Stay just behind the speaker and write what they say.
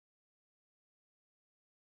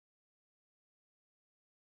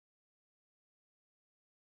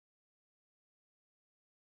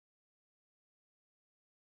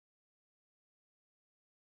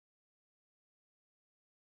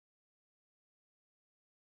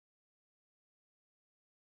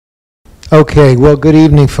Okay, well, good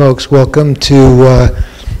evening, folks. Welcome to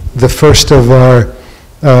the first of our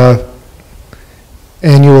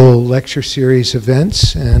annual lecture series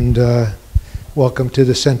events, and welcome to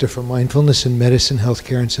the Center for Mindfulness in Medicine,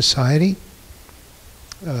 Healthcare, and Society.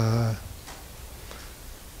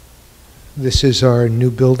 This is our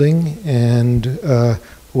new building, and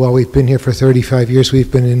while we've been here for 35 years, we've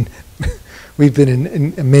been in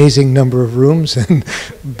an amazing number of rooms and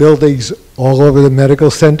buildings all over the medical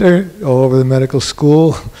center, all over the medical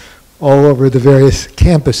school, all over the various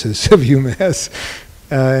campuses of UMass,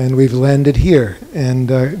 and we've landed here. And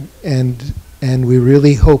we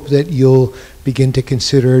really hope that you'll begin to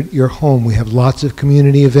consider it your home. We have lots of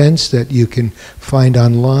community events that you can find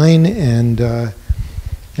online, and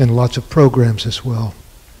lots of programs as well.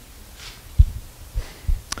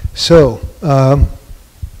 So.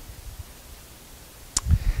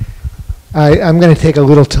 I'm going to take a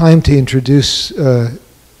little time to introduce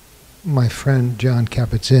my friend Jon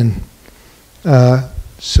Kabat-Zinn.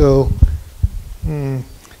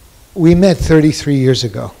 We met 33 years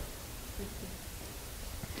ago,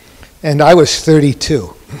 and I was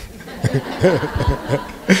 32. I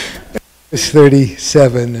was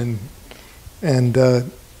 37, and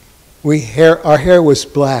our hair was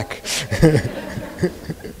black,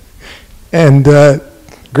 and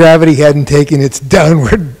gravity hadn't taken its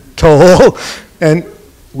downward toll, and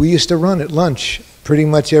we used to run at lunch pretty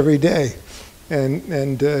much every day, and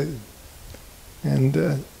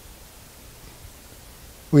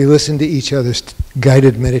we listened to each other's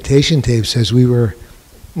guided meditation tapes as we were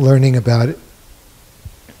learning about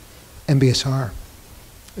MBSR,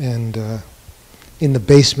 and in the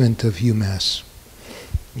basement of UMass.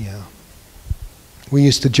 Yeah. We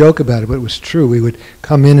used to joke about it, but it was true. We would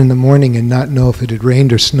come in the morning and not know if it had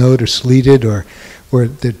rained or snowed or sleeted or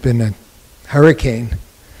there'd been a hurricane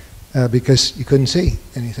because you couldn't see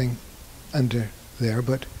anything under there,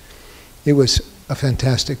 but it was a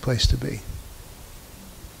fantastic place to be.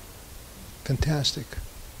 Fantastic,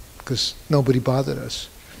 because nobody bothered us.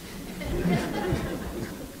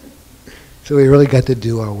 So we really got to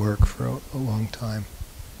do our work for a long time.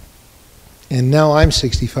 And now I'm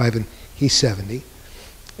 65 and he's 70.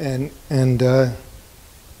 And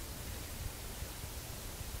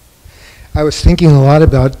I was thinking a lot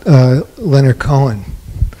about Leonard Cohen,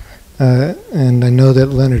 and I know that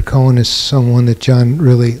Leonard Cohen is someone that Jon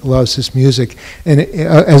really loves his music. And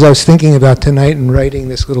as I was thinking about tonight and writing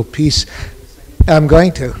this little piece, I'm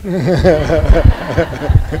going to.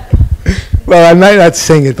 Well, I might not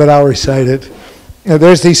sing it, but I'll recite it.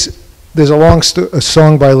 There's a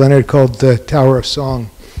song by Leonard called "The Tower of Song,"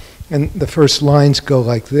 and the first lines go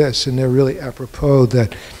like this, and they're really apropos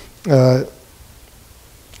that.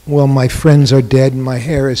 Well, my friends are dead and my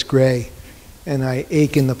hair is gray, and I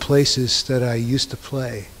ache in the places that I used to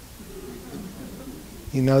play.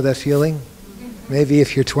 You know that feeling? Maybe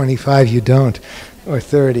if you're 25 you don't, or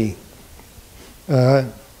 30.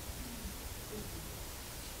 And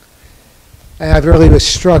I've really been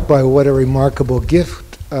struck by what a remarkable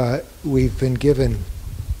gift we've been given.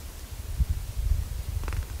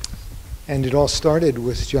 And it all started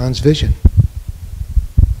with Jon's vision.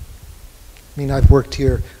 I mean, I've worked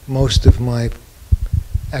here most of my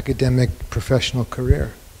academic professional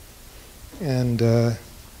career, and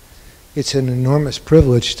it's an enormous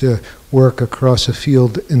privilege to work across a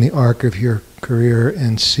field in the arc of your career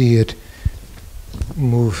and see it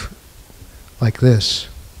move like this.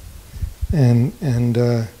 And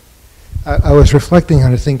I was reflecting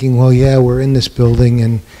on it, thinking, well, yeah, we're in this building,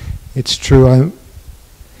 and it's true.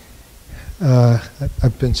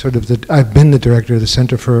 I've been the director of the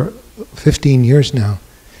center for 15 years now,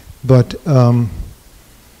 but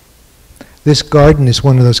this garden is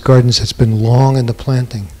one of those gardens that's been long in the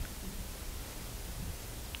planting.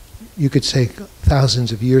 You could say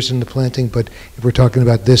thousands of years in the planting, but if we're talking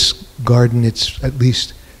about this garden, it's at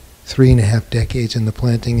least 3.5 decades in the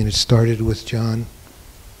planting, and it started with Jon.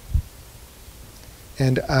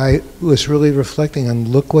 And I was really reflecting on,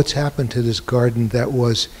 look what's happened to this garden that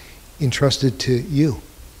was entrusted to you,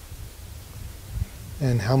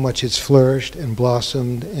 and how much it's flourished and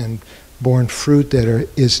blossomed and borne fruit that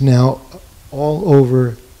is now all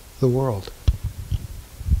over the world.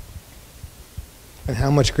 And how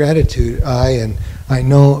much gratitude I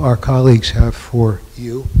know our colleagues have for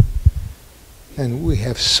you. And we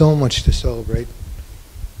have so much to celebrate,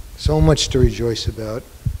 so much to rejoice about.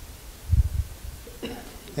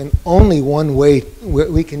 And only one way,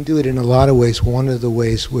 we can do it in a lot of ways. One of the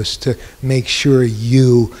ways was to make sure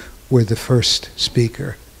you were the first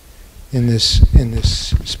speaker in this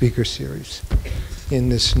speaker series, in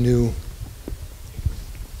this new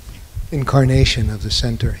incarnation of the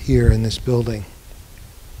center here in this building.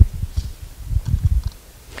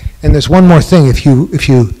 And there's one more thing. If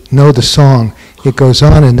you know the song, it goes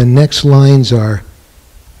on, and the next lines are,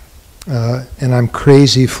 and I'm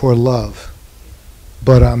crazy for love,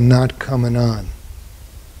 but I'm not coming on.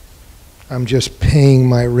 I'm just paying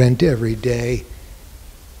my rent every day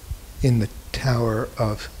in the tower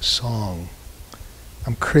of song.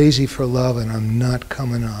 I'm crazy for love and I'm not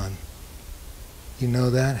coming on. You know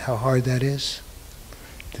that, how hard that is?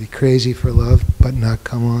 To be crazy for love but not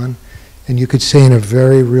come on. And you could say in a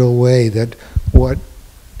very real way that what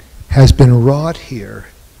has been wrought here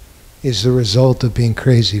is the result of being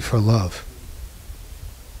crazy for love.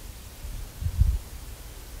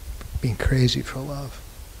 Being crazy for love.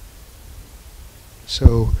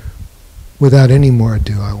 So, without any more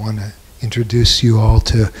ado, I want to introduce you all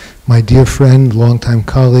to my dear friend, longtime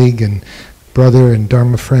colleague, and brother and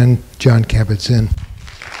Dharma friend, Jon Kabat-Zinn.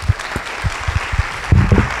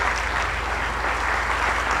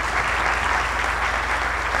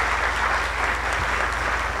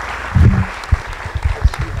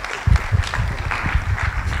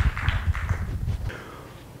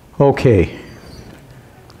 Okay.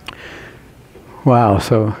 Wow,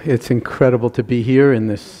 so it's incredible to be here in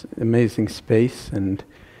this amazing space and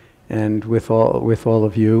with all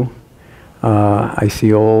of you. I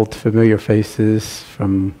see old familiar faces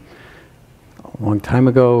from a long time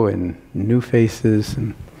ago and new faces,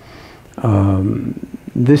 and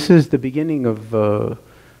this is the beginning of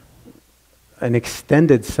an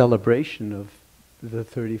extended celebration of the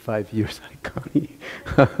 35 years at Connie.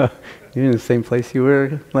 You're in the same place you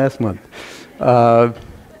were last month.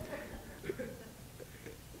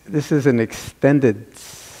 This is an extended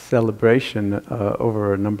celebration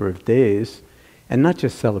over a number of days, and not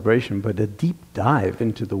just celebration, but a deep dive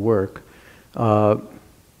into the work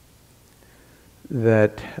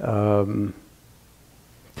that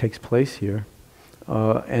takes place here,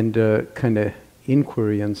 and a kind of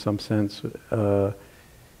inquiry in some sense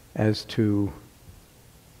as to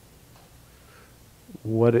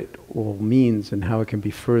what it all means and how it can be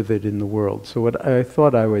furthered in the world. So what I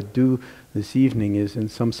thought I would do this evening is, in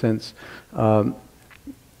some sense,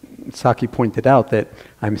 Saki pointed out that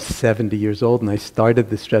I'm 70 years old and I started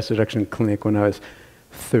the stress reduction clinic when I was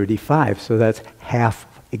 35, so that's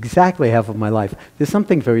exactly half of my life. There's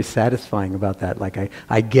something very satisfying about that, like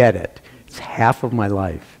I get it. It's half of my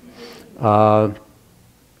life. And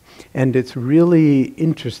it's really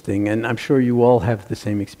interesting, and I'm sure you all have the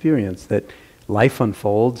same experience, that life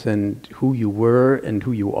unfolds, and who you were and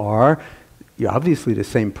who you are, you're obviously the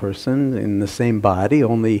same person in the same body,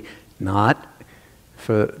 only not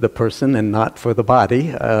for the person and not for the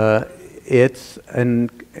body. It's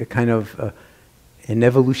a kind of an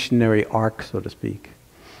evolutionary arc, so to speak.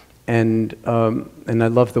 And I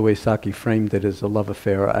love the way Saki framed it as a love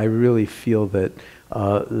affair. I really feel that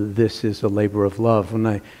this is a labor of love. When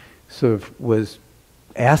I sort of was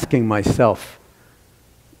asking myself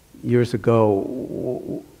years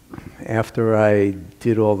ago, after I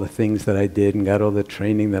did all the things that I did and got all the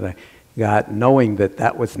training that I got, knowing that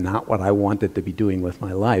that was not what I wanted to be doing with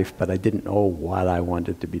my life, but I didn't know what I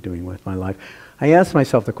wanted to be doing with my life, I asked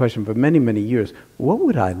myself the question for many, many years, what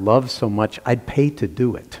would I love so much I'd pay to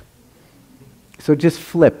do it? So just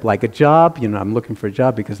flip, like a job, I'm looking for a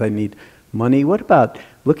job because I need money. What about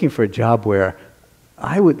looking for a job where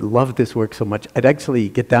I would love this work so much, I'd actually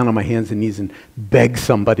get down on my hands and knees and beg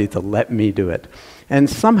somebody to let me do it. And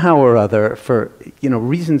somehow or other, for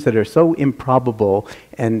reasons that are so improbable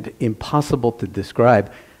and impossible to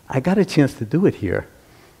describe, I got a chance to do it here.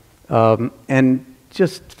 And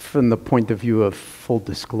just from the point of view of full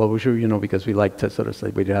disclosure, because we like to sort of say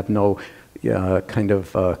we have no kind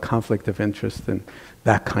of conflict of interest and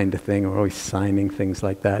that kind of thing. We're always signing things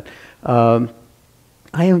like that.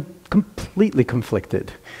 I am completely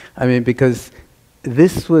conflicted. Because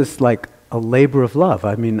this was like a labor of love.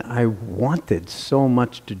 I wanted so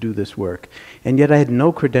much to do this work, and yet I had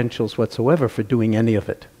no credentials whatsoever for doing any of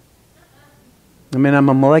it. I'm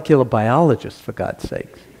a molecular biologist, for God's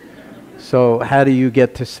sakes. So how do you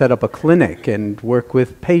get to set up a clinic and work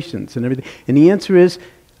with patients and everything? And the answer is,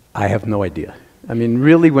 I have no idea.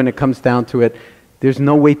 Really, when it comes down to it, there's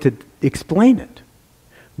no way to explain it.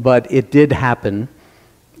 But it did happen,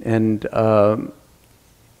 and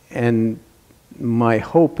my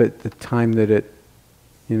hope at the time that it,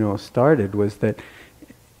 started was that,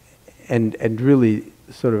 and really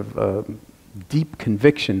sort of deep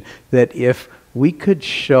conviction that if we could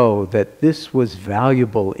show that this was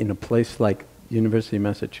valuable in a place like University of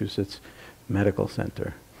Massachusetts Medical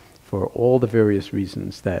Center for all the various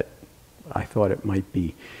reasons that I thought it might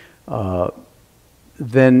be,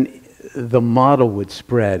 then the model would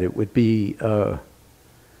spread. It would be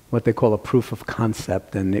what they call a proof of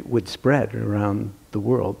concept, and it would spread around the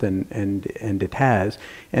world, and it has.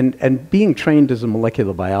 And being trained as a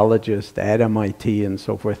molecular biologist at MIT and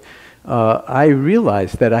so forth, I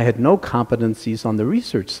realized that I had no competencies on the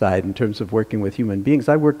research side in terms of working with human beings.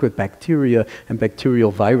 I worked with bacteria and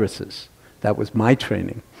bacterial viruses. That was my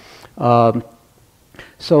training.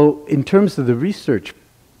 So in terms of the research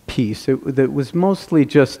piece, it was mostly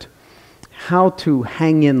just how to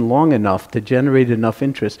hang in long enough to generate enough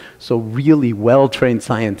interest so really well-trained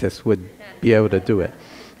scientists would be able to do it.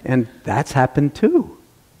 And that's happened too.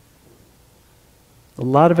 A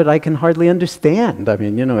lot of it I can hardly understand. I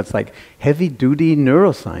mean, it's like heavy-duty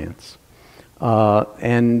neuroscience.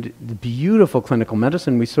 And beautiful clinical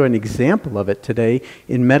medicine. We saw an example of it today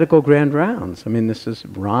in medical grand rounds. I mean, this is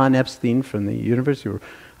Ron Epstein from the University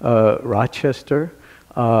of Rochester,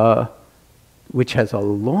 which has a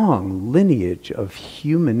long lineage of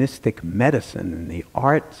humanistic medicine and the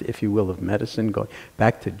art, if you will, of medicine, going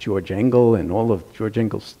back to George Engel and all of George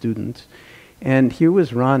Engel's students. And here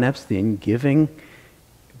was Ron Epstein giving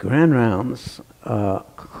grand rounds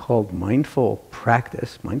called Mindful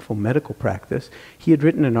Medical Practice. He had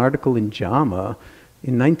written an article in JAMA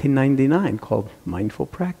in 1999 called Mindful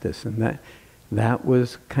Practice, and that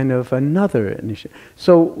was kind of another initiative.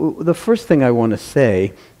 So the first thing I want to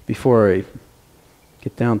say before I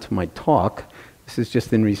get down to my talk, this is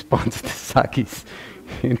just in response to Saki's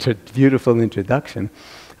beautiful introduction.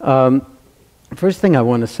 First thing I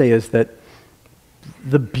want to say is that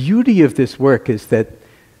the beauty of this work is that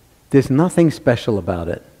there's nothing special about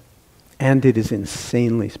it, and it is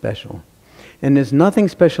insanely special. And there's nothing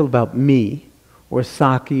special about me, or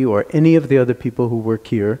Saki, or any of the other people who work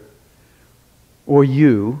here, or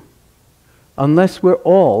you, unless we're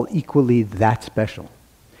all equally that special.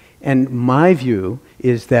 And my view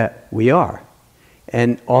is that we are.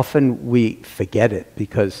 And often we forget it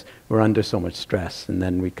because we're under so much stress, and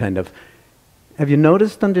then we kind of... Have you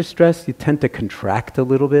noticed under stress you tend to contract a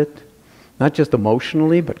little bit? Not just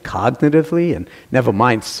emotionally, but cognitively, and never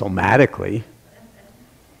mind somatically.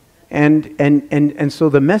 And so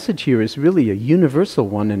the message here is really a universal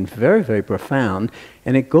one and very, very profound,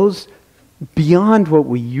 and it goes beyond what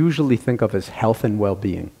we usually think of as health and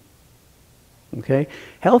well-being. Okay?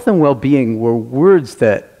 Health and well-being were words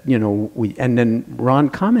that, and then Ron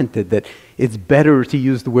commented that it's better to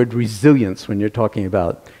use the word resilience when you're talking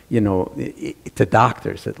about, to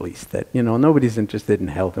doctors at least, that, nobody's interested in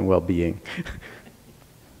health and well-being.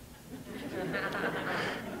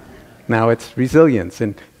 Now it's resilience.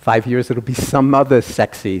 In 5 years it'll be some other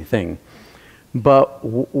sexy thing. But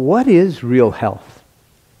what is real health?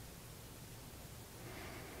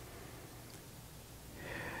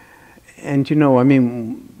 And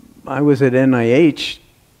I was at NIH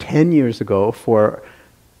 10 years ago for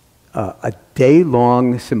a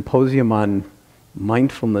day-long symposium on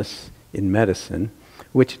mindfulness in medicine,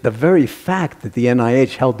 which the very fact that the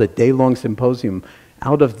NIH held a day-long symposium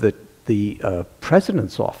out of the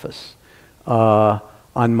president's office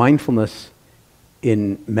on mindfulness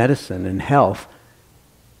in medicine and health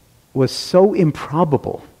was so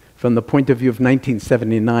improbable from the point of view of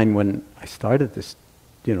 1979 when I started this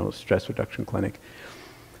stress reduction clinic.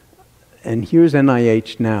 And here's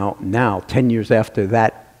NIH now 10 years after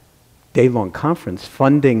that day-long conference,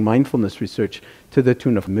 funding mindfulness research to the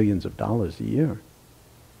tune of millions of dollars a year.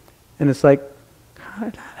 And it's like, how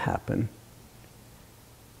did that happen?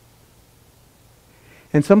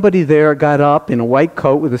 And somebody there got up in a white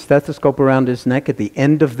coat with a stethoscope around his neck at the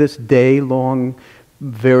end of this day-long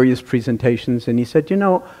various presentations, and he said,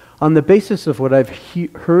 on the basis of what I've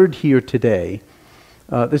heard here today,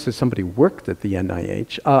 this is somebody who worked at the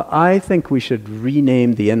NIH. I think we should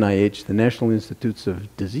rename the NIH the National Institutes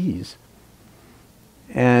of Disease,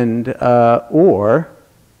 and or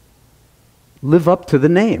live up to the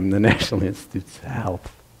name, the National Institutes of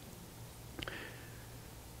Health.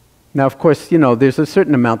 Now, of course, there's a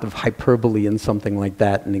certain amount of hyperbole in something like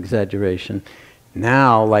that, and exaggeration.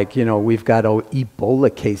 Now, we've got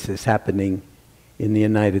Ebola cases happening in the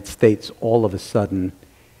United States all of a sudden.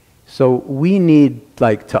 So we need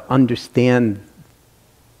to understand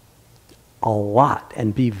a lot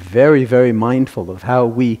and be very, very mindful of how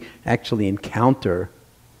we actually encounter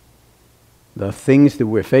the things that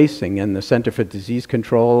we're facing, and the Center for Disease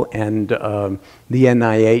Control and the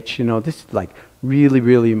NIH. This is really,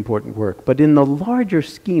 really important work. But in the larger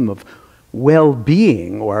scheme of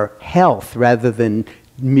well-being or health rather than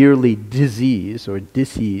merely disease or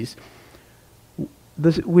disease,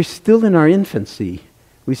 we're still in our infancy.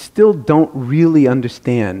 We still don't really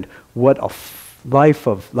understand what a life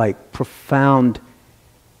of profound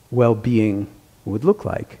well-being would look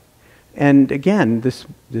like. And again,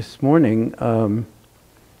 this morning,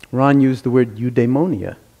 Ron used the word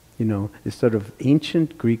eudaimonia, this sort of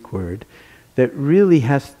ancient Greek word that really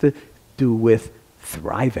has to do with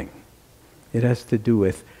thriving. It has to do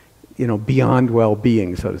with, beyond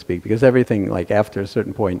well-being, so to speak, because everything, like after a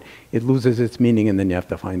certain point, it loses its meaning, and then you have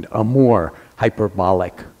to find a more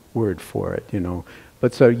hyperbolic word for it,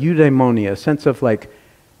 But so eudaimonia, a sense of like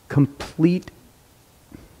complete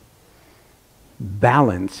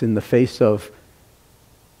balance in the face of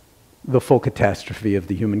the full catastrophe of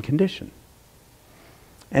the human condition.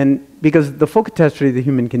 And because the full catastrophe of the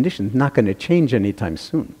human condition is not going to change anytime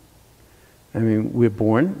soon. I mean, we're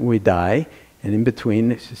born, we die, and in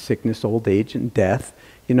between sickness, old age, and death,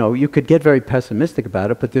 you could get very pessimistic about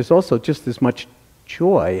it, but there's also just as much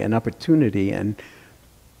joy and opportunity and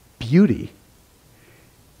beauty.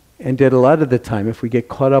 And that a lot of the time, if we get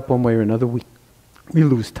caught up one way or another, we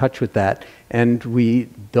lose touch with that, and we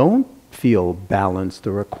don't feel balanced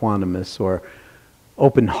or equanimous or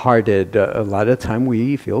open-hearted. A lot of the time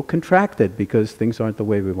we feel contracted because things aren't the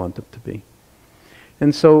way we want them to be.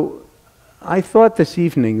 And so I thought this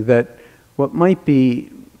evening that what might be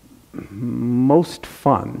most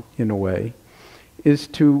fun, in a way, is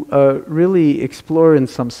to really explore in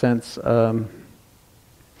some sense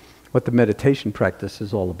what the meditation practice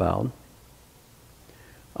is all about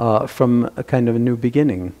from a kind of a new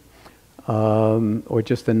beginning. Or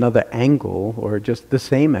just another angle, or just the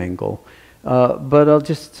same angle. But I'll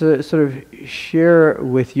just sort of share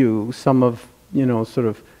with you some of,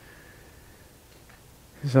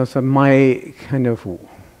 some my kind of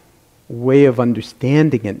way of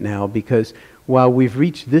understanding it now, because while we've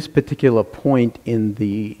reached this particular point in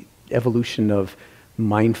the evolution of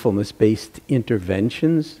mindfulness-based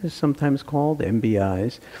interventions, as sometimes called,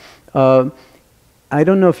 MBIs, I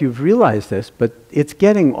don't know if you've realized this, but it's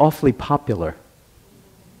getting awfully popular.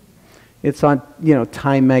 It's on,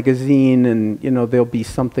 Time magazine, and, there'll be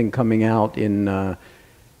something coming out in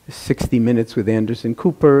 60 Minutes with Anderson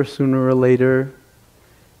Cooper sooner or later.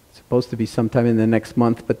 It's supposed to be sometime in the next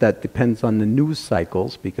month, but that depends on the news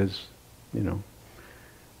cycles because,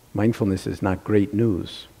 mindfulness is not great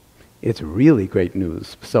news. It's really great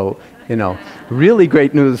news. So, really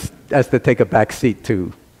great news has to take a back seat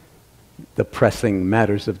to the pressing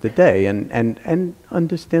matters of the day, and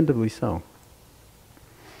understandably so.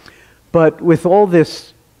 But with all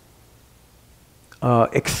this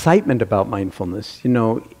excitement about mindfulness,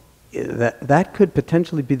 that could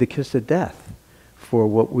potentially be the kiss of death for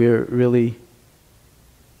what we really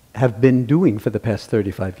have been doing for the past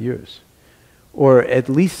 35 years. Or at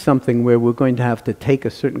least something where we're going to have to take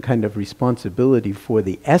a certain kind of responsibility for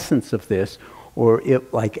the essence of this, or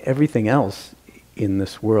it, like everything else in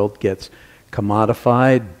this world, gets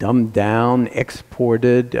commodified, dumbed down,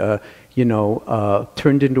 exported,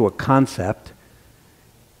 turned into a concept,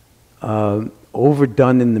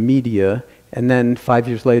 overdone in the media, and then 5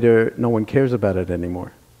 years later, no one cares about it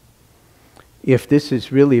anymore. If this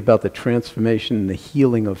is really about the transformation and the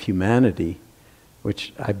healing of humanity,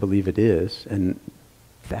 which I believe it is, and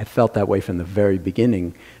I felt that way from the very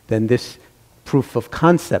beginning, then this proof of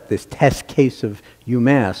concept, this test case of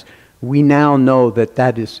UMass, we now know that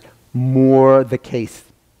that is more the case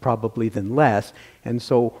probably than less. And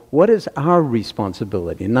so what is our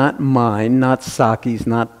responsibility? Not mine, not Saki's,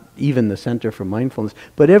 not even the Center for Mindfulness,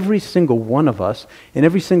 but every single one of us and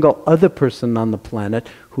every single other person on the planet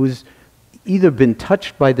who's either been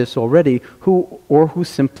touched by this already who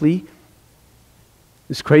simply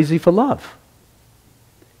is crazy for love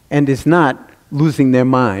and is not losing their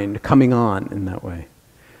mind, coming on in that way,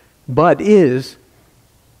 but is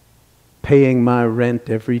paying my rent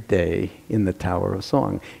every day in the Tower of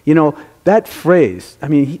Song. That phrase,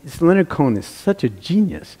 Leonard Cohen is such a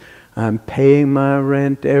genius. I'm paying my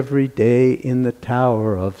rent every day in the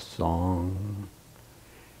Tower of Song.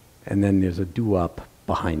 And then there's a doo-wop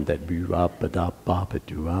behind that.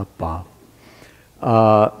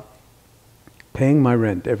 Paying my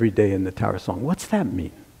rent every day in the Tower of Song. What's that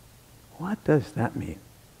mean? What does that mean?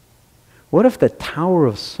 What if the Tower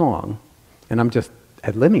of Song, and I'm just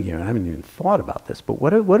ad-libbing here, and I haven't even thought about this, but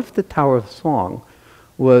what if the Tower of Song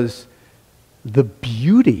was the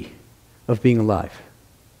beauty of being alive?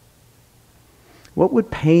 What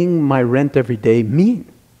would paying my rent every day mean?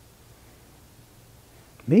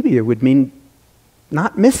 Maybe it would mean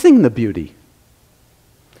not missing the beauty,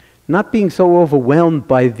 not being so overwhelmed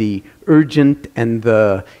by the urgent and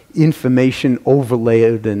the information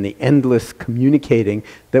overload and the endless communicating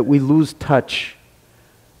that we lose touch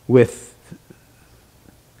with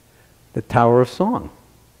the Tower of Song,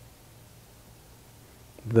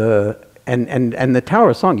 the And the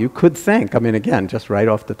Tower Song, you could think, I mean, again, just right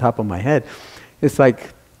off the top of my head, it's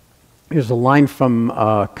like, there's a line from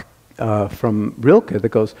Rilke that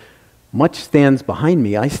goes, "Much stands behind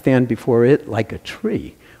me, I stand before it like a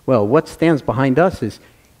tree." Well, what stands behind us is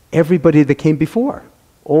everybody that came before,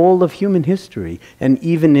 all of human history, and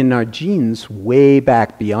even in our genes way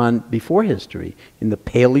back before history, in the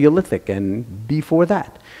Paleolithic and before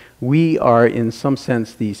that. We are, in some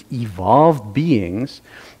sense, these evolved beings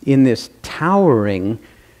in this towering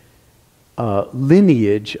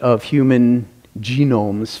lineage of human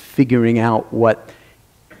genomes figuring out what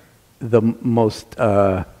the most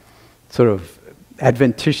sort of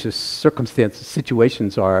adventitious circumstances,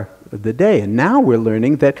 situations are of the day. And now we're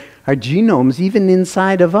learning that our genomes, even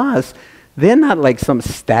inside of us, they're not like some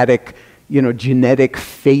static, genetic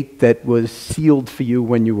fate that was sealed for you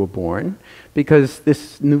when you were born, because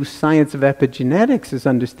this new science of epigenetics is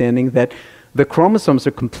understanding that the chromosomes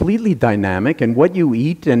are completely dynamic, and what you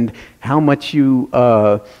eat and how much you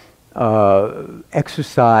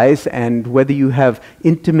exercise and whether you have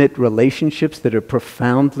intimate relationships that are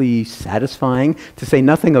profoundly satisfying, to say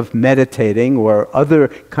nothing of meditating or other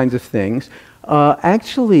kinds of things,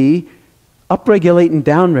 actually upregulate and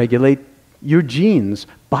downregulate your genes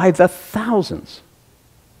by the thousands.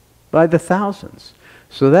 By the thousands.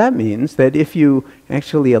 So that means that if you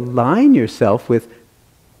actually align yourself with,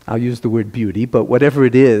 I'll use the word beauty, but whatever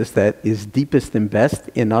it is that is deepest and best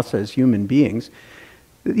in us as human beings,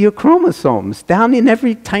 your chromosomes, down in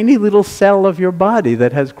every tiny little cell of your body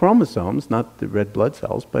that has chromosomes, not the red blood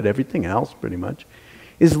cells, but everything else pretty much,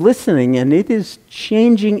 is listening, and it is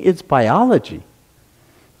changing its biology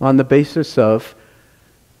on the basis of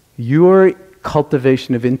your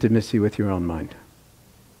cultivation of intimacy with your own mind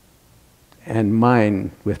and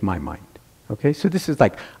mine with my mind. Okay? So this is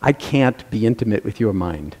like, I can't be intimate with your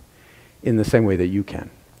mind in the same way that you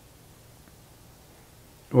can,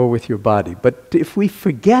 or with your body. But if we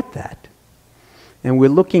forget that, and we're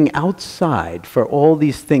looking outside for all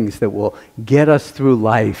these things that will get us through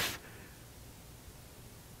life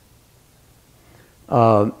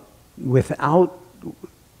without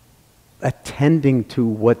attending to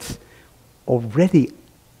what's already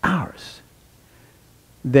ours,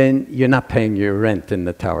 then you're not paying your rent in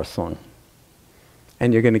the Tower Song.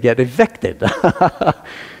 And you're going to get evicted.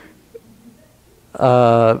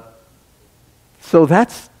 So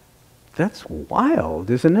that's wild,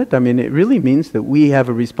 isn't it? I mean, it really means that we have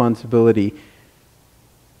a responsibility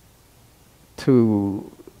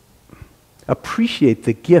to appreciate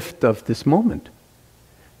the gift of this moment.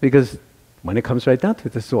 Because when it comes right down to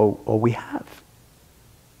it, this is all we have.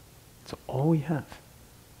 It's all we have.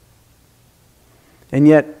 And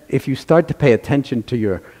yet, if you start to pay attention to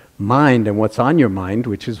your mind and what's on your mind,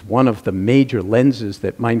 which is one of the major lenses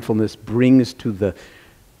that mindfulness brings to the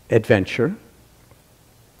adventure,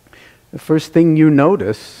 the first thing you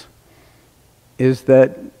notice is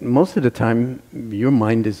that most of the time your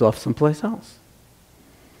mind is off someplace else.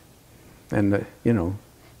 And the,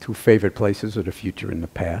 two favorite places are the future and the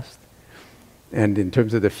past. And in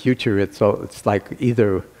terms of the future, it's like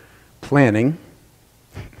either planning.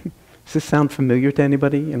 Does this sound familiar to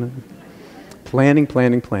anybody? Planning.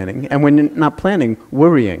 And when you're not planning,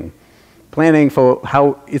 worrying. Planning for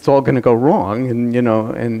how it's all going to go wrong, and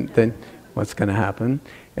and then what's going to happen.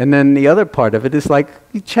 And then the other part of it is like,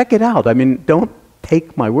 you check it out. I mean, don't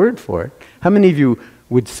take my word for it. How many of you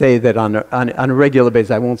would say that on a regular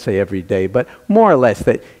basis, I won't say every day, but more or less,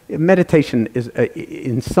 that meditation is,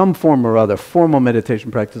 in some form or other, formal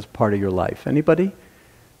meditation practice, part of your life? Anybody?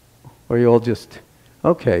 Or you all just,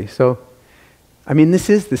 okay, so, I mean, this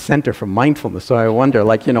is the center for mindfulness, so I wonder,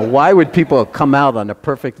 why would people come out on a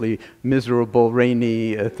perfectly miserable,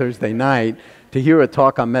 rainy Thursday night to hear a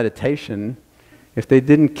talk on meditation if they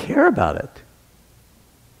didn't care about it?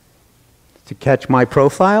 To catch my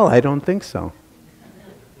profile? I don't think so.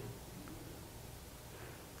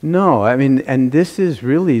 No, I mean, and this is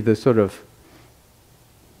really the sort of...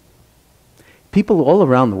 People all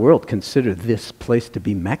around the world consider this place to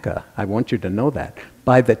be Mecca. I want you to know that.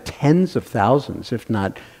 By the tens of thousands, if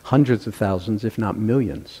not hundreds of thousands, if not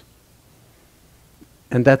millions.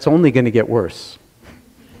 And that's only going to get worse.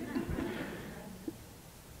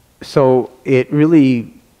 So it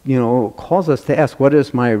really, calls us to ask, what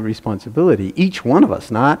is my responsibility? Each one of us,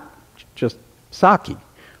 not just Saki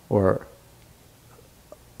or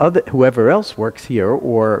whoever else works here,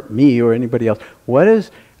 or me or anybody else. What is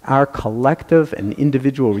our collective and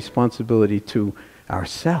individual responsibility to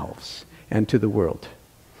ourselves and to the world?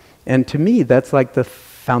 And to me, that's like the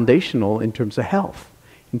foundational in terms of health,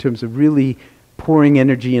 in terms of really pouring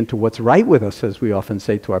energy into what's right with us, as we often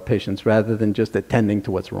say to our patients, rather than just attending to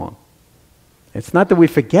what's wrong. It's not that we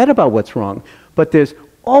forget about what's wrong, but there's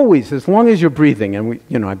always, as long as you're breathing,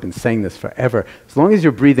 and I've been saying this forever, as long as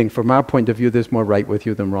you're breathing, from our point of view, there's more right with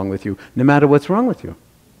you than wrong with you, no matter what's wrong with you.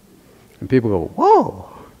 And people go, whoa.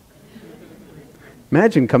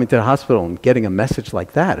 Imagine coming to the hospital and getting a message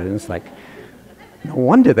like that. And it's like, no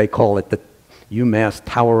wonder they call it the UMass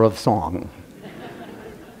Tower of Song.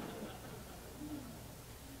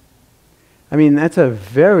 I mean, that's a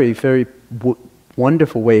very, very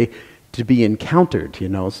wonderful way to be encountered,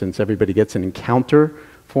 since everybody gets an encounter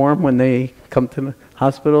form when they come to the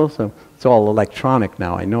hospital. So it's all electronic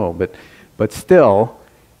now, I know. But still,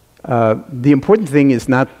 the important thing is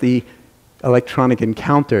not the electronic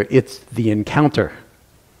encounter, it's the encounter.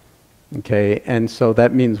 Okay, and so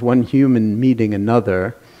that means one human meeting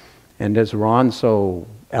another, and as Ron so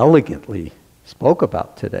elegantly spoke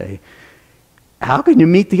about today, how can you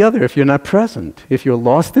meet the other if you're not present? If you're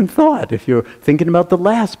lost in thought, if you're thinking about the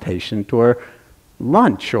last patient or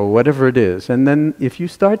lunch or whatever it is. And then if you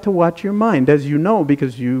start to watch your mind, as you know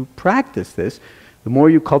because you practice this, the more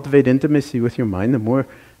you cultivate intimacy with your mind, the more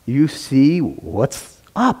you see what's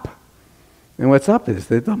up. And what's up is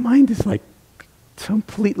that the mind is like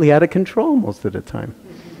completely out of control most of the time.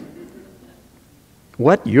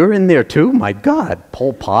 What? You're in there too? My God.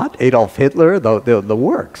 Pol Pot, Adolf Hitler, the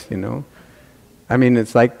works, I mean,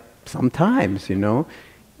 it's like sometimes,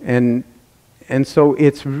 and so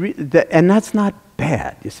it's and that's not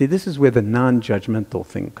bad. You see, this is where the non-judgmental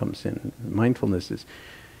thing comes in. Mindfulness is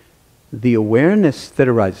the awareness that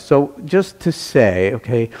arises. So just to say,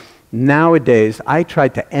 okay, nowadays I try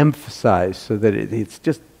to emphasize so that it's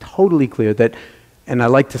just totally clear that, and I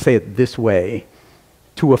like to say it this way,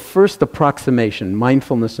 to a first approximation,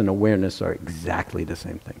 mindfulness and awareness are exactly the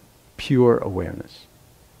same thing. Pure awareness.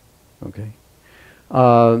 Okay?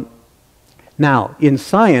 Now, in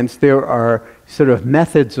science, there are sort of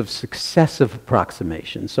methods of successive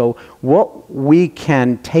approximation. So what we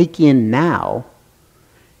can take in now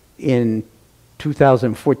in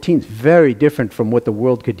 2014 is very different from what the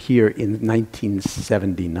world could hear in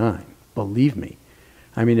 1979. Believe me.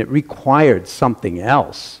 I mean, it required something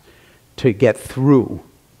else to get through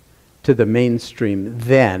to the mainstream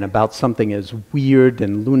then about something as weird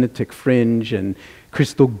and lunatic fringe and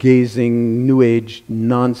crystal gazing, new age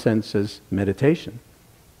nonsense as meditation.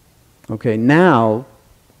 Okay, now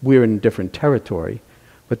we're in different territory,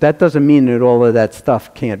 but that doesn't mean that all of that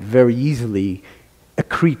stuff can't very easily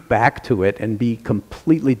accrete back to it and be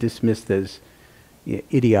completely dismissed as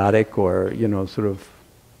idiotic or, sort of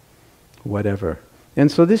whatever. And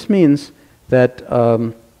so this means that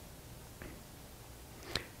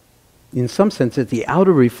in some sense, it's the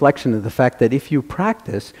outer reflection of the fact that if you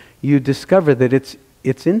practice, you discover that it's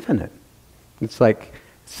infinite. It's like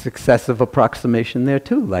successive approximation there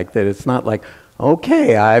too, like that it's not like,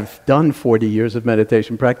 okay, I've done 40 years of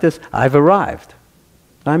meditation practice, I've arrived.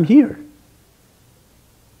 I'm here.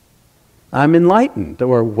 I'm enlightened,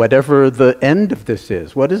 or whatever the end of this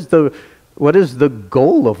is. What is the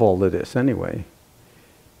goal of all of this anyway?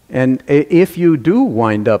 And if you do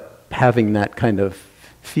wind up having that kind of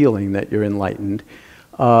feeling that you're enlightened,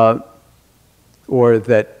 or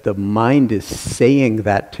that the mind is saying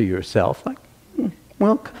that to yourself, like,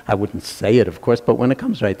 well, I wouldn't say it, of course, but when it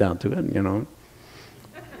comes right down to it,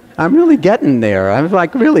 I'm really getting there. I've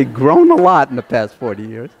like really grown a lot in the past 40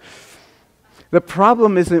 years. The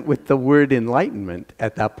problem isn't with the word enlightenment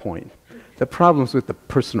at that point. The problem is with the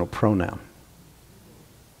personal pronoun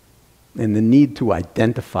and the need to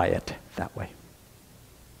identify it that way.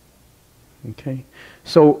 Okay?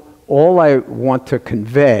 So all I want to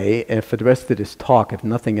convey, and for the rest of this talk, if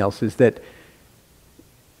nothing else, is that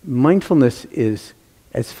mindfulness is,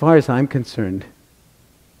 as far as I'm concerned,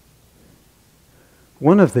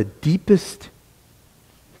 one of the deepest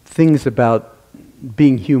things about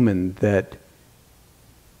being human that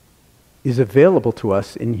is available to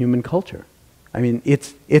us in human culture. I mean,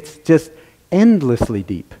 it's just endlessly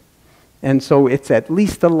deep. And so it's at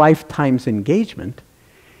least a lifetime's engagement.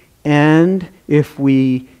 And if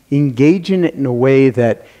we engage in it in a way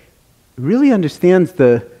that really understands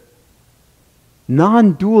the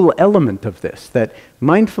non-dual element of this, that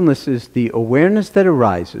mindfulness is the awareness that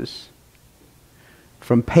arises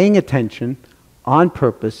from paying attention on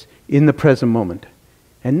purpose in the present moment.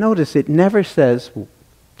 And notice it never says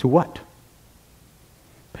to what?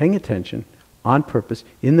 Paying attention on purpose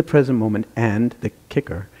in the present moment, and the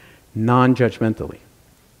kicker, non-judgmentally.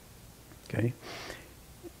 Okay?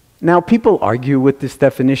 Now, people argue with this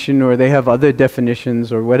definition, or they have other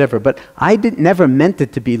definitions, or whatever, but I never meant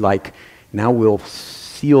it to be like, now we'll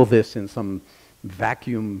seal this in some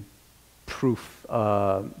vacuum-proof,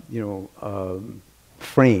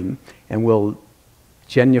 frame, and we'll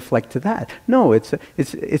genuflect to that. No, it's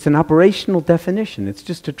an operational definition. It's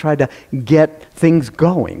just to try to get things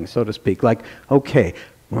going, so to speak. Like, okay,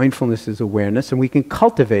 mindfulness is awareness, and we can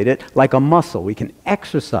cultivate it like a muscle. We can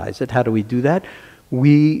exercise it. How do we do that?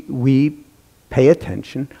 We pay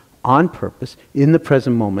attention on purpose in the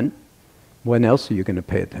present moment. When else are you going to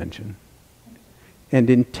pay attention? And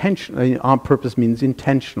intentionally, on purpose means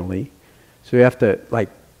intentionally. So you have to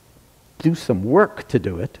do some work to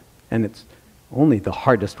do it, and it's only the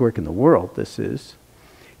hardest work in the world, this is.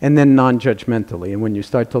 And then non-judgmentally. And when you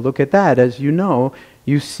start to look at that, as you know,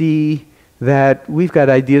 you see that we've got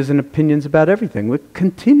ideas and opinions about everything. We're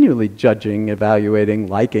continually judging, evaluating,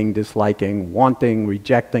 liking, disliking, wanting,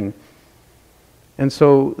 rejecting. And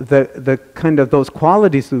so the kind of those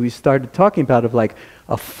qualities that we started talking about of like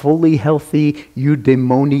a fully healthy,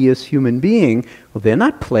 eudaimonious human being, well, they're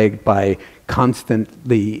not plagued by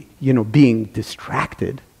constantly, being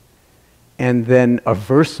distracted and then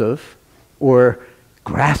aversive or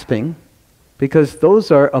grasping, because those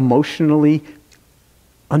are emotionally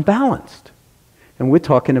unbalanced. And we're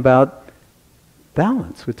talking about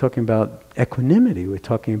balance. We're talking about equanimity. We're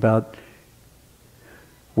talking about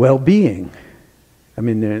well-being. I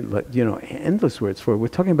mean, there are, endless words for it. We're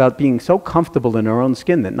talking about being so comfortable in our own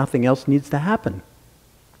skin that nothing else needs to happen.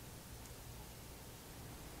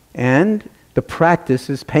 And the practice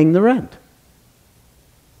is paying the rent.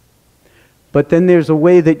 But then there's a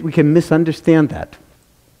way that we can misunderstand that.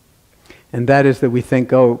 And that is that we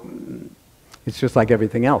think, oh, it's just like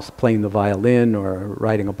everything else, playing the violin or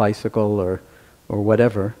riding a bicycle or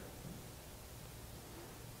whatever.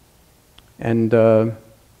 And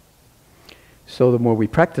so the more we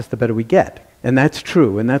practice, the better we get. And that's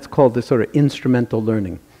true, and that's called this sort of instrumental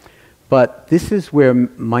learning. But this is where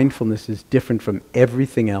mindfulness is different from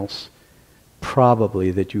everything else,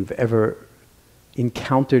 probably, that you've ever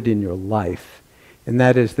encountered in your life. And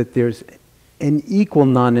that is that there's an equal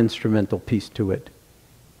non-instrumental piece to it.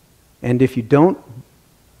 And if you don't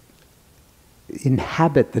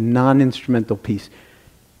inhabit the non-instrumental piece,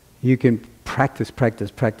 you can practice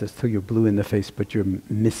till you're blue in the face, but you're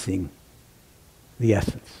missing the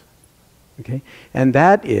essence. Okay? And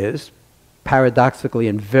that is paradoxically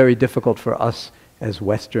and very difficult for us as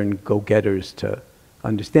Western go-getters to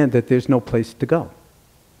understand, that there's no place to go.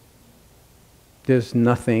 There's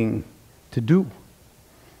nothing to do.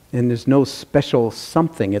 And there's no special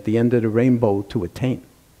something at the end of the rainbow to attain.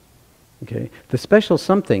 Okay? The special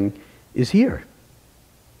something is here,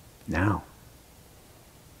 now.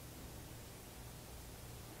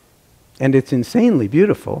 And it's insanely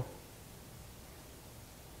beautiful.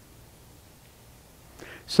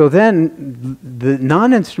 So then, the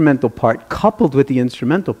non-instrumental part coupled with the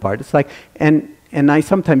instrumental part, it's like, and I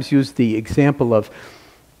sometimes use the example of,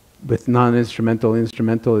 with non-instrumental,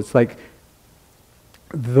 instrumental, it's like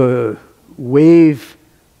the wave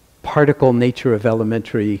particle nature of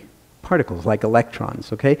elementary particles, like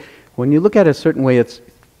electrons, okay? When you look at it a certain way, it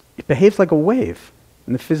behaves like a wave.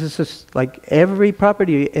 And the physicists, like every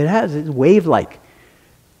property it has, is wave-like.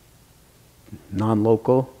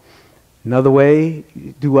 Non-local. Another way,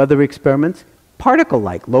 do other experiments,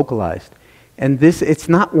 particle-like, localized. And this, it's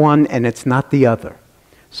not one and it's not the other.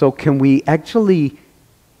 So can we actually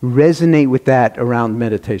resonate with that around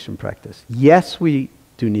meditation practice? Yes, we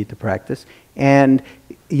do need to practice, and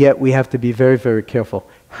yet we have to be very, very careful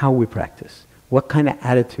how we practice, what kind of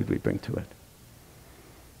attitude we bring to it.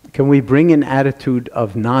 Can we bring an attitude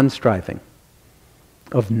of non-striving,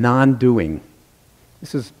 of non-doing?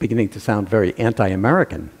 This is beginning to sound very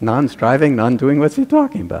anti-American. Non-striving, non-doing, what's he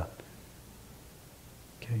talking about?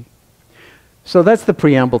 Okay. So that's the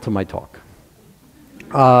preamble to my talk.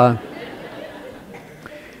 I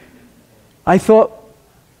thought,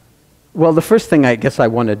 well, the first thing I guess I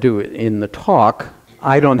want to do in the talk,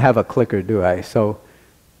 I don't have a clicker, do I? So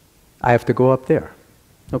I have to go up there.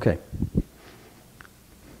 Okay.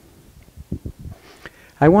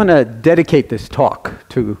 I want to dedicate this talk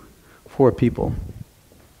to 4 people.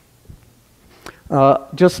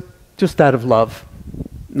 Just out of love,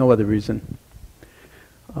 no other reason.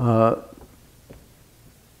 And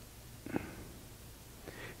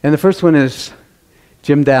the first one is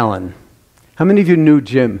Jim Dallin. How many of you knew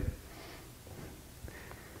Jim?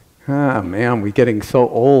 Ah, man, we're getting so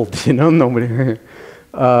old, nobody.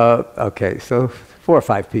 Okay, so 4 or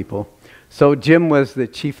 5 people. So Jim was the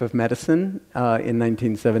chief of medicine in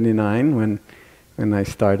 1979 when I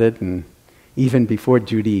started, and even before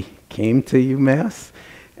Judy came to UMass.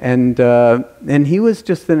 And he was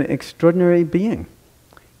just an extraordinary being.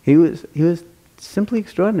 He was simply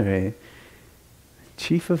extraordinary.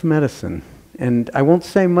 Chief of medicine. And I won't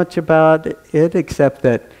say much about it except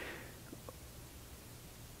that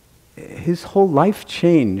his whole life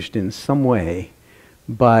changed in some way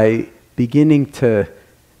by beginning to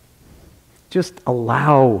just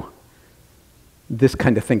allow this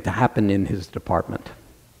kind of thing to happen in his department.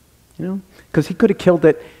 You know? Because he could have killed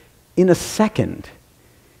it in a second.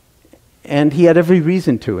 And he had every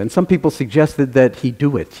reason to. And some people suggested that he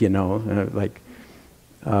do it, you know,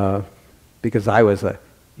 because I was a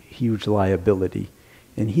huge liability.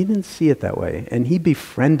 And he didn't see it that way. And he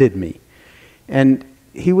befriended me. And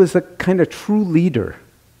he was a kind of true leader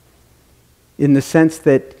in the sense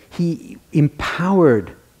that he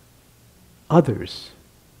empowered others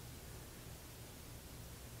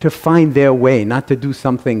to find their way, not to do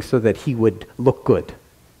something so that he would look good.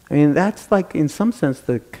 I mean, that's like, in some sense,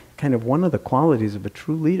 the kind of one of the qualities of a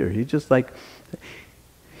true leader. He just like,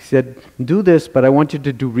 he said, do this, but I want you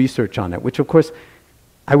to do research on it, which of course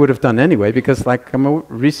I would have done anyway, because like I'm a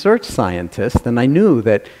research scientist, and I knew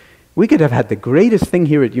that we could have had the greatest thing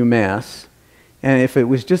here at UMass, and if it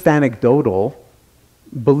was just anecdotal,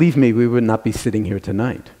 believe me, we would not be sitting here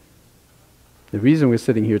tonight. The reason we're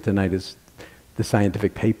sitting here tonight is the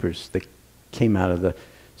scientific papers that came out of the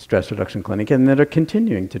stress reduction clinic and that are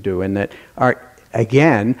continuing to do, and that are,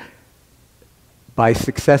 again, by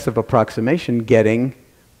successive approximation, getting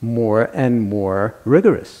more and more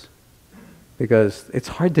rigorous. Because it's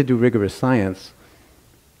hard to do rigorous science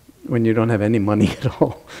when you don't have any money at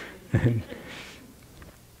all.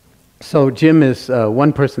 So Jim is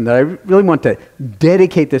one person that I really want to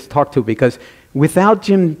dedicate this talk to, because without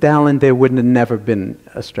Jim Dallin, there would have never been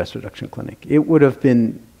a stress reduction clinic. It would have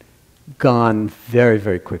been gone very,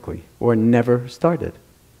 very quickly, or never started.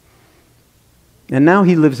 And now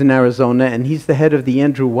he lives in Arizona, and he's the head of the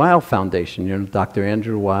Andrew Weil Foundation. You know, Dr.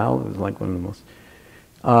 Andrew Weil was like one of the most...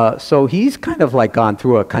 so he's kind of like gone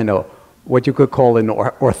through a kind of what you could call an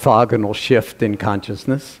orthogonal shift in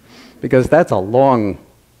consciousness, because that's a long,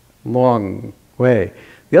 long way.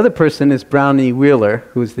 The other person is Brownie Wheeler,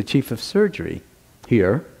 who's the chief of surgery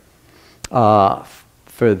here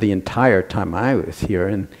for the entire time I was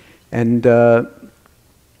here. And I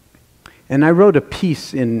wrote a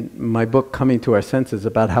piece in my book, Coming to Our Senses,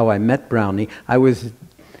 about how I met Brownie. I was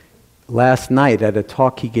last night at a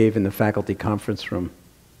talk he gave in the faculty conference room.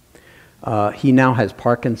 He now has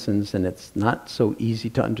Parkinson's, and it's not so easy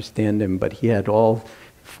to understand him, but he had all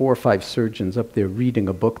 4 or 5 surgeons up there reading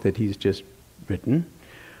a book that he's just written.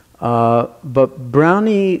 But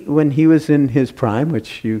Brownie, when he was in his prime,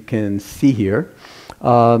 which you can see here,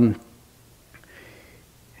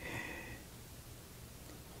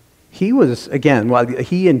 he was, again, well,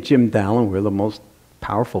 he and Jim Dallin were the most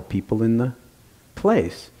powerful people in the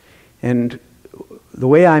place. And the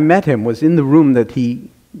way I met him was in the room that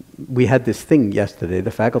we had this thing yesterday,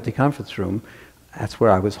 the faculty conference room. That's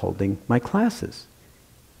where I was holding my classes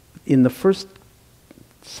in the first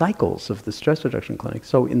cycles of the stress reduction clinic.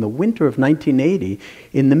 So in the winter of 1980,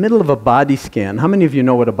 in the middle of a body scan, how many of you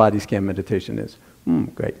know what a body scan meditation is?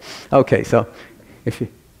 Great. Okay, so if you...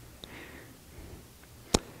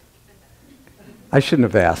 I shouldn't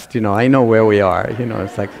have asked, you know, I know where we are. You know,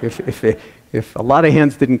 it's like if a lot of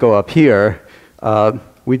hands didn't go up here,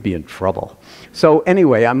 we'd be in trouble. So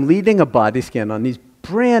anyway, I'm leading a body scan on these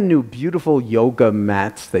brand new, beautiful yoga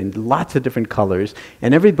mats in lots of different colors,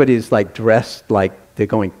 and everybody's like dressed like they're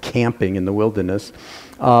going camping in the wilderness.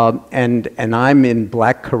 And I'm in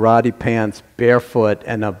black karate pants, barefoot,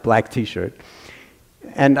 and a black t-shirt.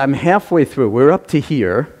 And I'm halfway through. We're up to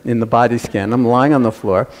here in the body scan. I'm lying on the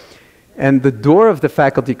floor. And the door of the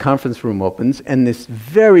faculty conference room opens, and this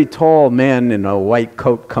very tall man in a white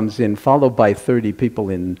coat comes in, followed by 30 people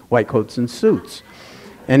in white coats and suits.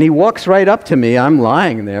 And he walks right up to me. I'm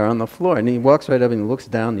lying there on the floor, and he walks right up and he looks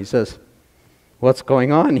down and he says, "What's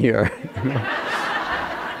going on here?"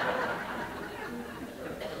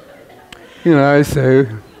 You know, I say,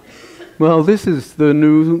 "Well, this is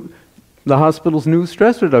the hospital's new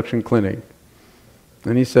stress reduction clinic."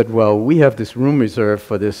 And he said, "Well, we have this room reserved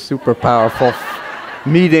for this super powerful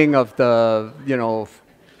meeting of the, you know,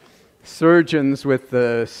 surgeons with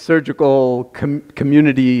the surgical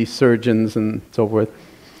community surgeons and so forth."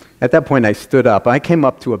 At that point, I stood up. I came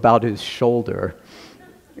up to about his shoulder,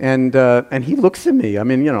 and he looks at me. I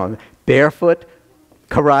mean, you know, barefoot,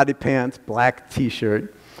 karate pants, black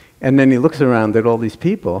T-shirt, and then he looks around at all these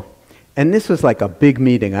people. And this was like a big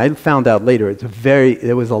meeting. I found out later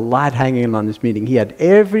there was a lot hanging on this meeting. He had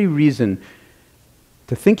every reason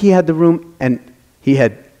to think he had the room, and he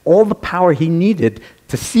had all the power he needed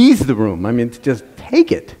to seize the room. I mean, to just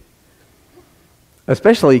take it.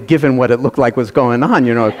 Especially given what it looked like was going on,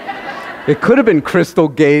 you know. It could have been crystal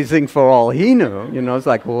gazing for all he knew. You know, it's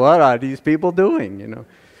like, what are these people doing? You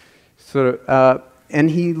know, and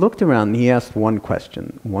he looked around and he asked one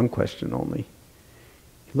question only.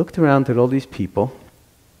 He looked around at all these people,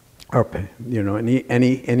 you know, and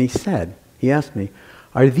he said, he asked me,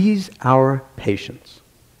 "Are these our patients?"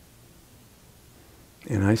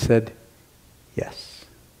 And I said, "Yes."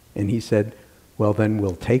 And he said, "Well, then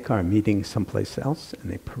we'll take our meeting someplace else."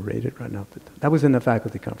 And they paraded right out the door. That was in the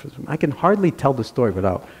faculty conference room. I can hardly tell the story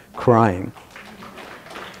without crying.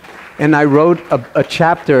 And I wrote a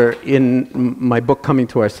chapter in my book, Coming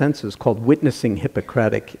to Our Senses, called Witnessing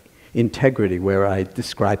Hippocratic Integrity, where I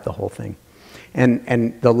describe the whole thing.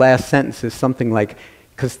 And the last sentence is something like,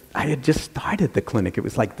 because I had just started the clinic. It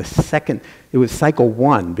was like it was cycle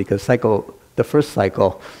 1, because the first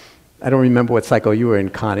cycle, I don't remember what cycle you were in,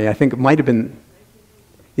 Connie. I think it might have been,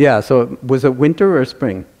 yeah, so was it winter or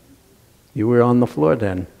spring? You were on the floor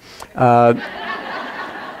then.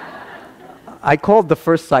 I called the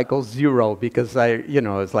first cycle 0 because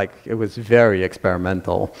it was very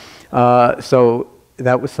experimental. So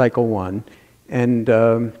that was cycle 1. And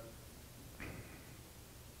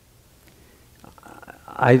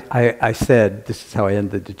I said, this is how I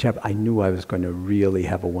ended the chapter, I knew I was going to really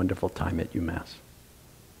have a wonderful time at UMass.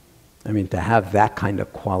 I mean, to have that kind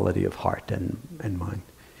of quality of heart and mind.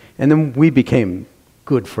 And then we became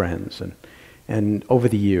good friends and over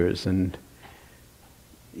the years. And,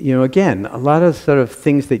 you know, again, a lot of sort of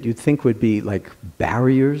things that you'd think would be like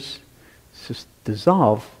barriers just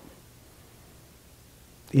dissolve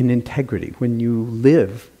in integrity, when you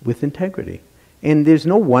live with integrity. And there's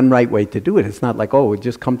no one right way to do it. It's not like, oh,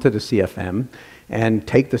 just come to the CFM and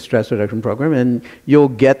take the stress reduction program and you'll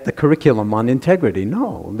get the curriculum on integrity.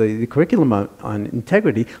 No, the curriculum on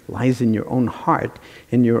integrity lies in your own heart,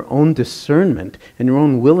 in your own discernment, in your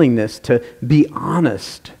own willingness to be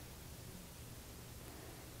honest.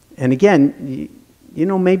 And again, you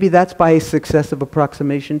know, maybe that's by successive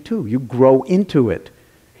approximation too. You grow into it.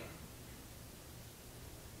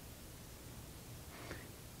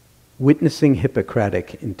 Witnessing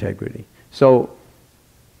Hippocratic integrity. So,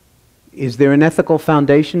 is there an ethical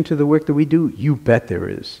foundation to the work that we do? You bet there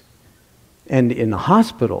is. And in a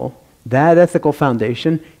hospital, that ethical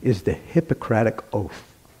foundation is the Hippocratic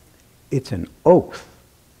Oath. It's an oath.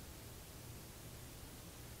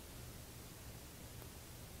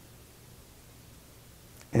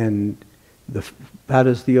 And how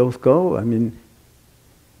does the oath go? I mean,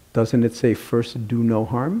 doesn't it say first do no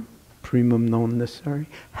harm? Primum non necessari.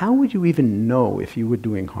 How would you even know if you were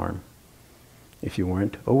doing harm? If you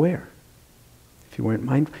weren't aware. If you weren't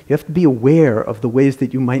mindful. You have to be aware of the ways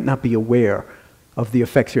that you might not be aware of the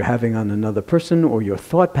effects you're having on another person or your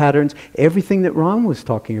thought patterns. Everything that Ron was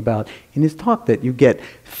talking about in his talk, that you get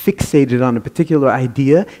fixated on a particular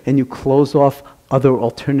idea and you close off other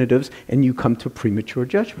alternatives and you come to premature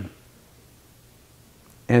judgment.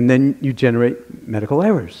 And then you generate medical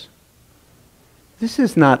errors. This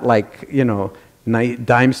is not like, you know,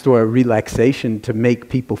 dime store relaxation to make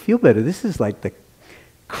people feel better. This is like the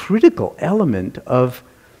critical element of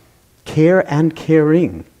care and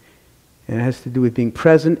caring. And it has to do with being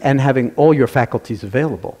present and having all your faculties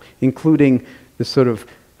available, including the sort of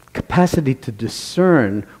capacity to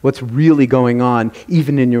discern what's really going on,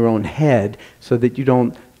 even in your own head, so that you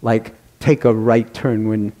don't, like, take a right turn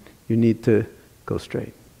when you need to go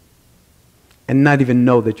straight. And not even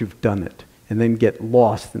know that you've done it, and then get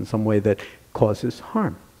lost in some way that causes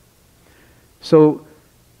harm. So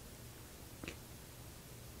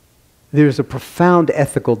there's a profound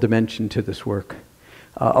ethical dimension to this work.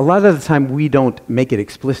 A lot of the time we don't make it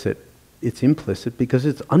explicit. It's implicit because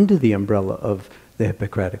it's under the umbrella of the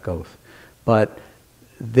Hippocratic Oath. But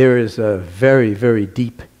there is a very, very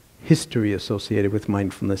deep history associated with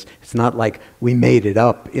mindfulness. It's not like we made it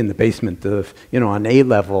up in the basement of, you know, on A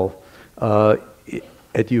level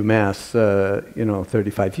at UMass,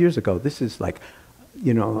 35 years ago. This is like,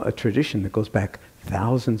 you know, a tradition that goes back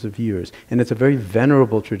thousands of years. And it's a very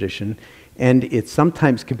venerable tradition. And it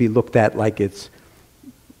sometimes can be looked at like it's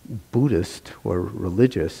Buddhist or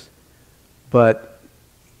religious. But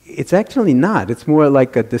it's actually not. It's more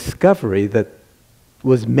like a discovery that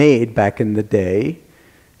was made back in the day,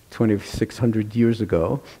 2,600 years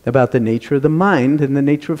ago, about the nature of the mind and the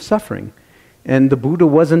nature of suffering. And the Buddha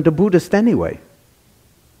wasn't a Buddhist anyway.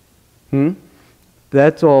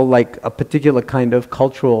 That's all like a particular kind of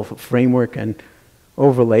cultural framework and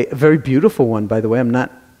overlay. A very beautiful one, by the way. I'm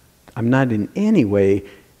not in any way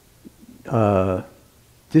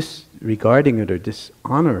disregarding it or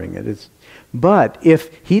dishonoring it. But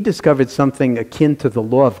if he discovered something akin to the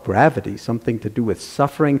law of gravity, something to do with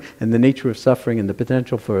suffering and the nature of suffering and the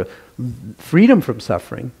potential for freedom from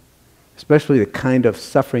suffering, especially the kind of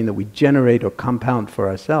suffering that we generate or compound for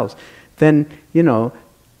ourselves, then,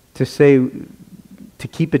 to say, to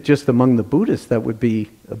keep it just among the Buddhists, that would be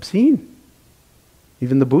obscene.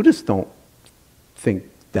 Even the Buddhists don't think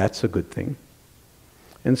that's a good thing.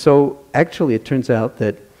 And so, actually, it turns out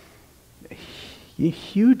that a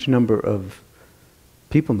huge number of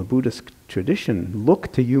people in the Buddhist tradition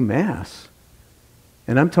look to UMass.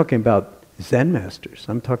 And I'm talking about Zen masters.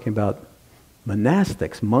 I'm talking about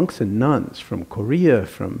monastics, monks and nuns from Korea,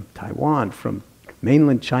 from Taiwan, from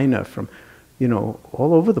mainland China, from,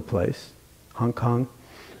 all over the place, Hong Kong,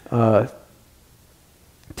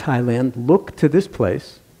 Thailand, look to this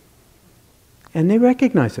place, and they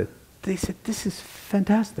recognize it. They said, this is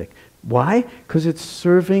fantastic. Why? Because it's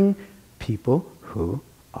serving people who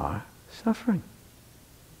are suffering.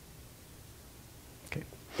 Okay.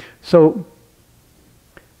 So,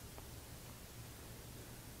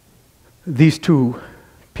 these two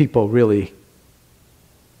people really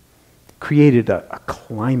created a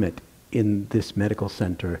climate in this medical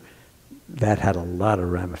center that had a lot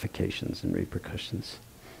of ramifications and repercussions.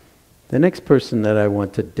 The next person that I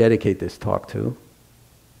want to dedicate this talk to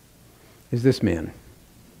is this man.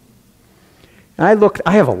 I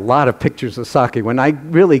have a lot of pictures of Saki. When I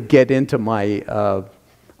really get into my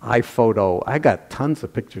iPhoto, I got tons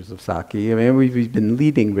of pictures of Saki. I mean, we've been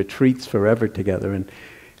leading retreats forever together, and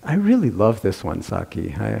I really love this one,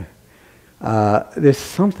 Saki. There's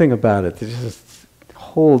something about it that just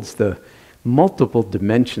holds the multiple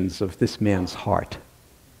dimensions of this man's heart.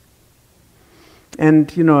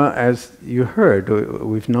 And, as you heard,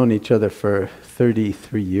 we've known each other for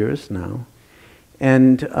 33 years now.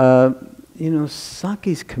 And,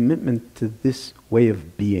 Saki's commitment to this way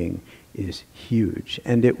of being is huge.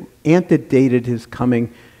 And it antedated his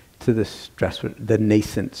coming to the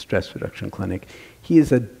nascent stress reduction clinic. He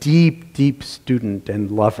is a deep, deep student and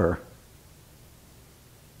lover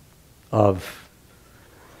of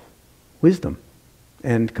wisdom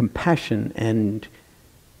and compassion and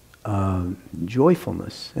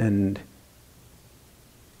joyfulness, and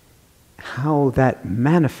how that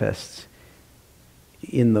manifests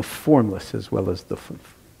in the formless as well as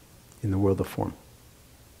in the world of form.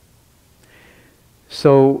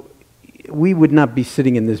 So we would not be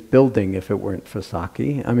sitting in this building if it weren't for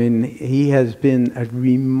Saki. I mean, he has been a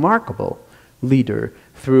remarkable leader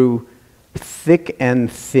through thick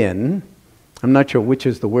and thin. I'm not sure which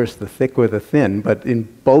is the worst, the thick or the thin, but in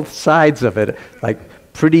both sides of it, like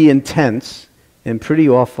pretty intense and pretty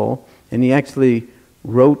awful. And he actually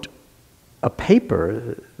wrote a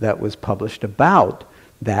paper that was published about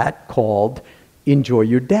that called Enjoy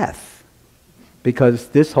Your Death. Because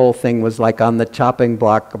this whole thing was like on the chopping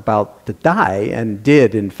block about to die, and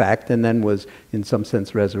did in fact, and then was in some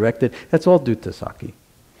sense resurrected. That's all due to Saki.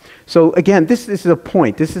 So again, this is a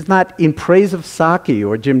point. This is not in praise of Saki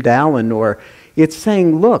or Jim Dallin, or it's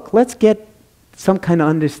saying, look, let's get some kind of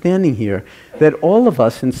understanding here that all of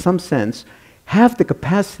us, in some sense, have the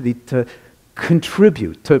capacity to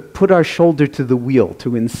contribute, to put our shoulder to the wheel,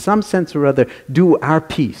 to, in some sense or other, do our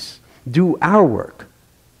piece, do our work.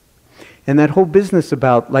 And that whole business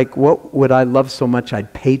about, like, what would I love so much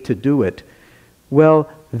I'd pay to do it? Well,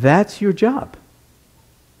 that's your job.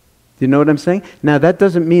 Do you know what I'm saying? Now, that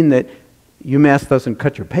doesn't mean that UMass doesn't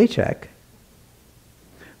cut your paycheck,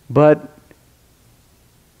 but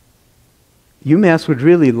UMass would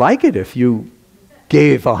really like it if you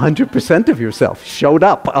gave 100% of yourself, showed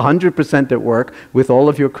up 100% at work with all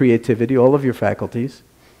of your creativity, all of your faculties.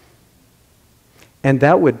 And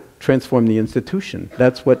that would transform the institution.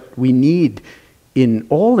 That's what we need in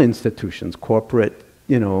all institutions, corporate,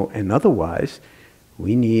 and otherwise.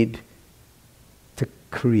 We need to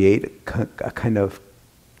create a kind of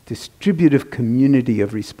distributive community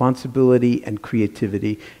of responsibility and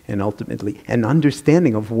creativity, and ultimately an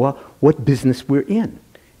understanding of what business we're in.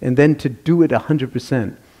 And then to do it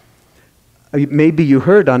 100%. Maybe you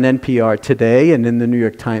heard on NPR today and in the New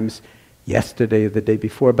York Times yesterday or the day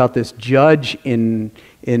before about this judge in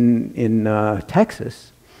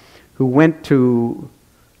Texas who went to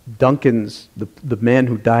Duncan's, the man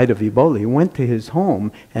who died of Ebola. He went to his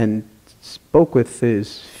home and spoke with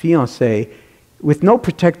his fiancée with no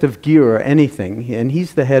protective gear or anything, and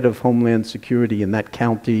he's the head of Homeland Security in that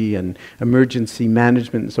county and emergency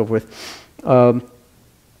management and so forth.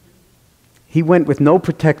 He went with no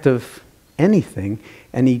protective anything,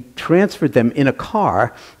 and he transferred them in a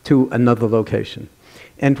car to another location.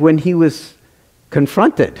 And when he was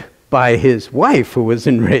confronted by his wife, who was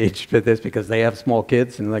enraged with this because they have small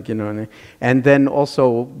kids and and then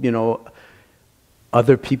also,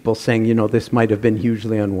 other people saying, this might have been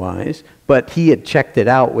hugely unwise, but he had checked it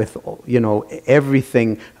out with,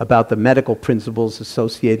 everything about the medical principles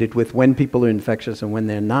associated with when people are infectious and when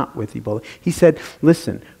they're not with Ebola. He said,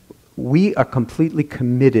 listen, we are completely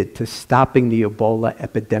committed to stopping the Ebola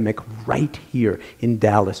epidemic right here in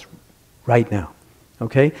Dallas, right now.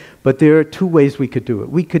 Okay? But there are two ways we could do it.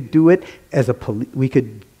 We could do it as we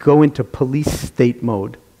could go into police state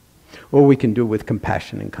mode, or we can do it with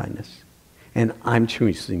compassion and kindness. And I'm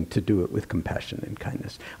choosing to do it with compassion and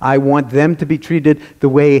kindness. I want them to be treated the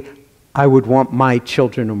way I would want my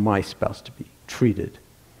children or my spouse to be treated.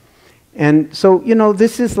 And so,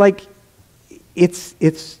 this is like, it's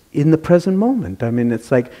in the present moment. I mean,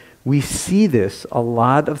 it's like we see this a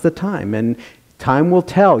lot of the time. And time will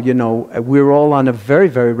tell, we're all on a very,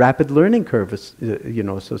 very rapid learning curve,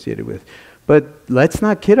 associated with. But let's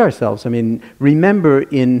not kid ourselves. I mean, remember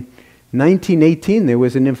in 1918, there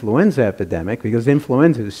was an influenza epidemic because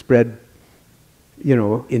influenza is spread,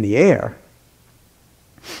 in the air.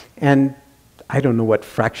 And I don't know what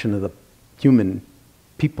fraction of the human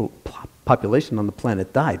population on the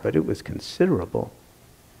planet died, but it was considerable.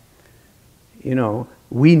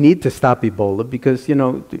 We need to stop Ebola because,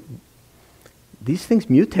 these things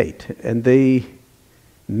mutate and they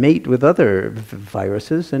mate with other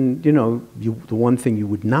viruses. And, the one thing you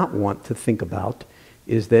would not want to think about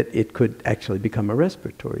is that it could actually become a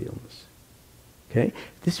respiratory illness. Okay?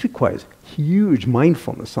 This requires huge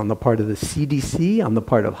mindfulness on the part of the CDC, on the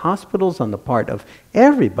part of hospitals, on the part of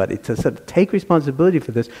everybody to sort of take responsibility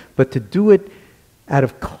for this, but to do it out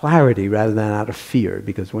of clarity rather than out of fear.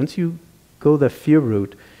 Because once you go the fear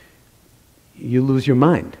route, you lose your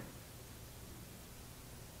mind.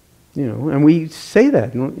 And we say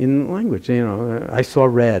that in language. I saw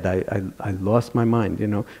red. I lost my mind.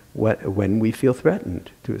 When we feel threatened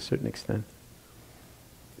to a certain extent.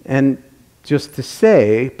 And just to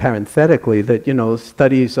say, parenthetically, that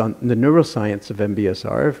studies on the neuroscience of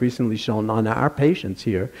MBSR have recently shown on our patients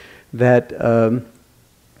here that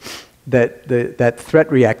that threat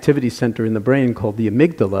reactivity center in the brain called the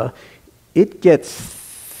amygdala, it gets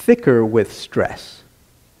thicker with stress,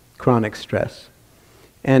 chronic stress.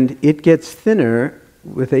 And it gets thinner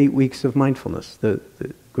with 8 weeks of mindfulness. The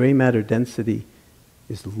gray matter density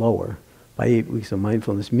is lower by 8 weeks of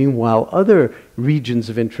mindfulness. Meanwhile, other regions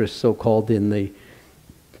of interest, so-called in the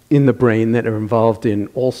brain, that are involved in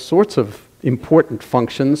all sorts of important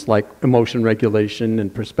functions like emotion regulation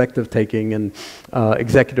and perspective taking and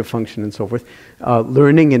executive function and so forth,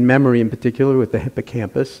 learning and memory in particular with the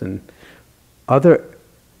hippocampus and other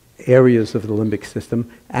areas of the limbic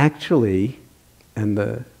system actually, and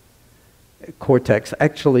the cortex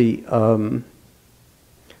actually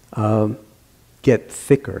get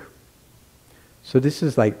thicker. So this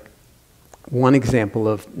is like one example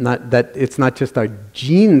of it's not just our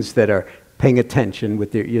genes that are paying attention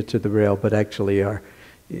with their ear to the rail, but actually our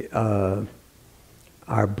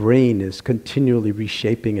brain is continually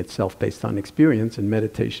reshaping itself based on experience, and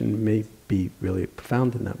meditation may be really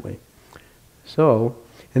profound in that way. So,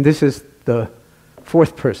 and this is the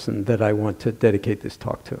fourth person that I want to dedicate this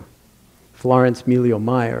talk to, Florence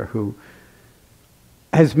Melio-Meyer, who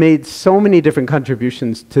has made so many different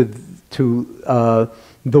contributions to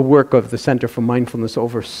the work of the Center for Mindfulness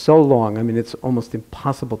over so long. I mean, it's almost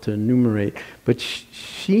impossible to enumerate. But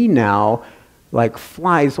she now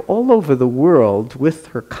flies all over the world with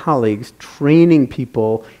her colleagues, training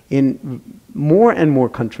people in more and more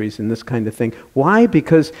countries in this kind of thing. Why?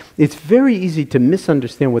 Because it's very easy to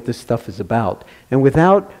misunderstand what this stuff is about. And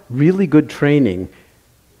without really good training,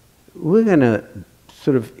 we're going to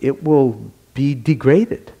it will be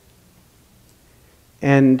degraded.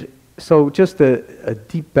 And so just a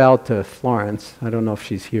deep bow to Florence. I don't know if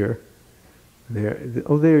she's here.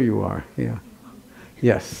 There you are. Yeah.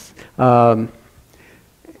 Yes. And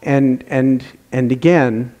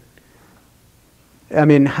again, I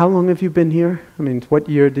mean, how long have you been here? I mean, what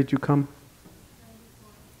year did you come?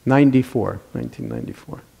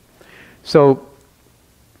 1994. So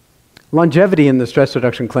longevity in the stress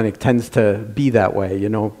reduction clinic tends to be that way,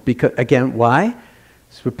 because, again, why?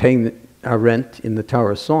 So we're paying our rent in the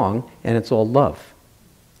Tower of Song, and it's all love,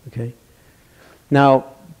 okay? Now,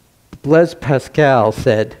 Blaise Pascal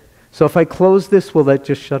said, so if I close this, will that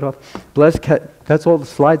just shut off? That's all the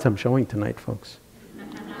slides I'm showing tonight, folks.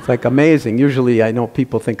 It's amazing. Usually I know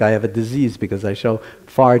people think I have a disease because I show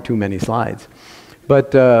far too many slides.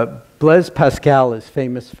 But Blaise Pascal is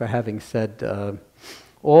famous for having said,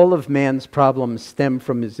 all of man's problems stem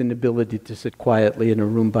from his inability to sit quietly in a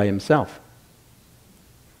room by himself.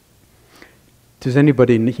 Does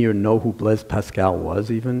anybody here know who Blaise Pascal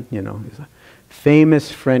was even? You know, he's a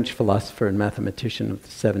famous French philosopher and mathematician of the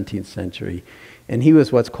 17th century. And he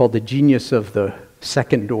was what's called the genius of the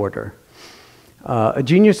second order. A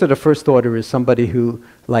genius of the first order is somebody who,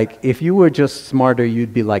 like, if you were just smarter,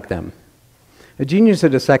 you'd be like them. A genius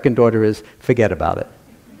of the second order is, forget about it.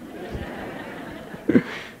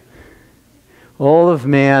 All of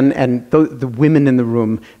man, and the women in the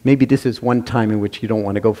room, maybe this is one time in which you don't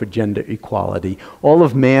want to go for gender equality. All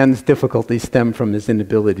of man's difficulties stem from his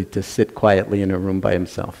inability to sit quietly in a room by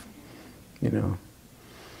himself. You know.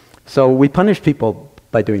 So we punish people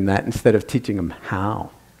by doing that instead of teaching them how.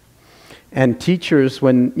 And teachers,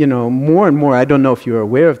 when, you know, more and more, I don't know if you're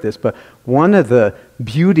aware of this, but one of the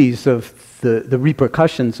beauties of the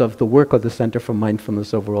repercussions of the work of the Center for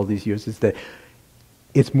Mindfulness over all these years is that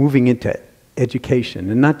it's moving into education,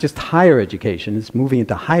 and not just higher education, it's moving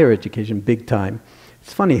into higher education big time.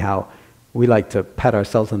 It's funny how we like to pat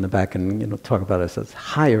ourselves on the back and, you know, talk about ourselves,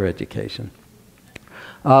 higher education.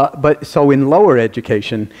 But so in lower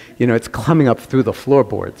education, you know, it's coming up through the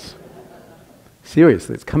floorboards.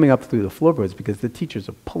 Seriously, it's coming up through the floorboards because the teachers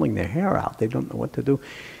are pulling their hair out. They don't know what to do.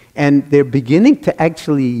 And they're beginning to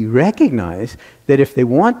actually recognize that if they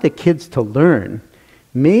want the kids to learn,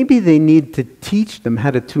 maybe they need to teach them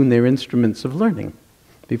how to tune their instruments of learning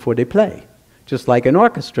before they play. Just like an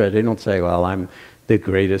orchestra, they don't say, well, I'm the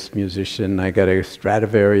greatest musician, I got a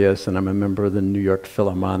Stradivarius, and I'm a member of the New York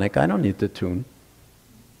Philharmonic. I don't need to tune.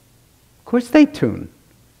 Of course they tune.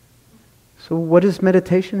 So what is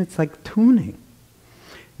meditation? It's like tuning.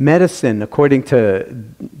 Medicine, according to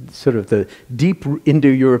sort of the deep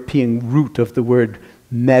Indo-European root of the word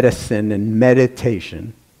medicine and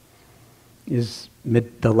meditation, is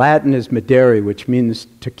the Latin is medere, which means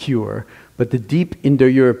to cure, but the deep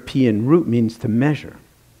Indo-European root means to measure.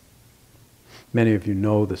 Many of you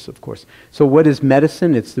know this, of course. So what is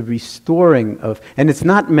medicine? It's the restoring of, and it's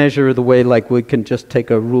not measure the way like we can just take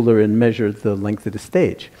a ruler and measure the length of the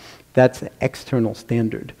stage. That's an external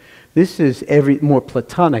standard. This is more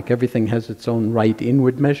Platonic. Everything has its own right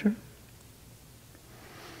inward measure.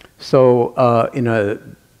 So in a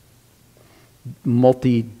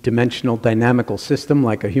multi-dimensional dynamical system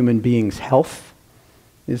like a human being's health,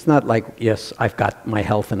 it's not like, yes, I've got my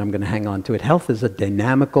health and I'm going to hang on to it. Health is a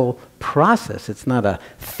dynamical process. It's not a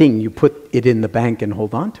thing you put it in the bank and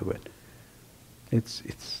hold on to it.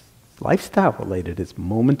 It's lifestyle related. It's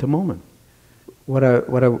moment to moment. What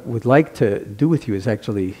I would like to do with you is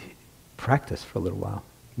actually practice for a little while.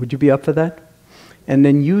 Would you be up for that? And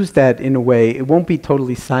then use that in a way, it won't be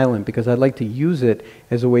totally silent because I'd like to use it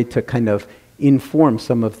as a way to kind of inform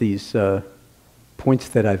some of these points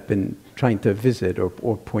that I've been trying to visit or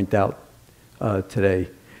point out today.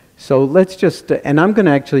 So let's just, and I'm going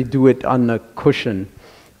to actually do it on the cushion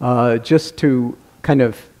just to kind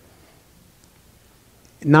of,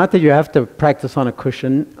 not that you have to practice on a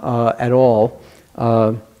cushion at all,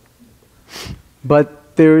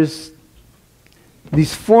 but there's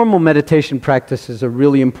these formal meditation practices are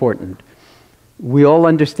really important. We all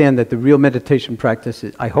understand that the real meditation practice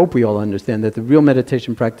is, I hope we all understand that the real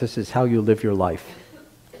meditation practice is how you live your life.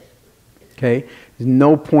 Okay? There's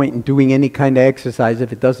no point in doing any kind of exercise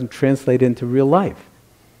if it doesn't translate into real life.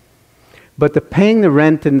 But the paying the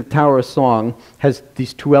rent in the Tower of Song has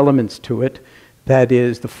these two elements to it. That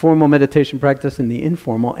is the formal meditation practice and the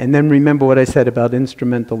informal. And then remember what I said about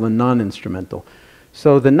instrumental and non-instrumental.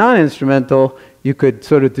 So the non-instrumental, you could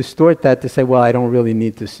sort of distort that to say, well, I don't really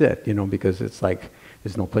need to sit, you know, because it's like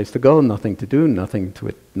there's no place to go, nothing to do, no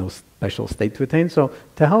special state to attain. So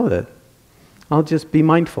to hell with it. I'll just be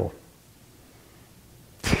mindful.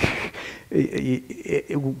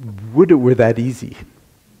 Would it were that easy?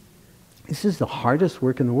 This is the hardest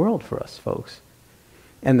work in the world for us, folks.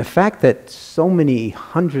 And the fact that so many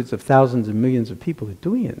hundreds of thousands and millions of people are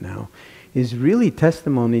doing it now is really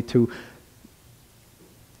testimony to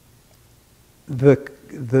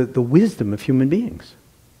the wisdom of human beings.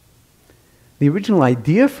 The original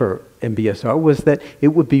idea for MBSR was that it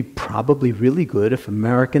would be probably really good if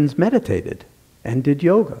Americans meditated and did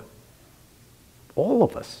yoga. All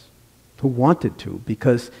of us who wanted to,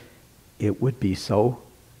 because it would be so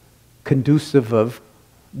conducive of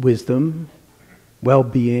wisdom,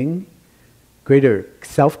 well-being, greater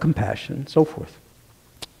self-compassion, so forth.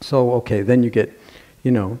 So, okay, then you get,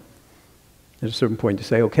 you know, at a certain point you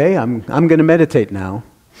say, okay, I'm going to meditate now,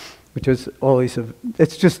 which is always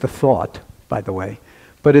it's just a thought, by the way,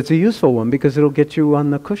 but it's a useful one because it'll get you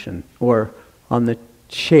on the cushion or on the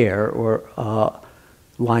chair or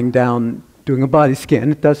lying down doing a body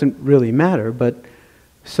scan. It doesn't really matter, but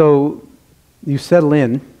so you settle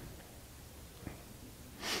in.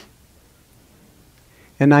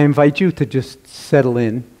 And I invite you to just settle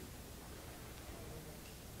in.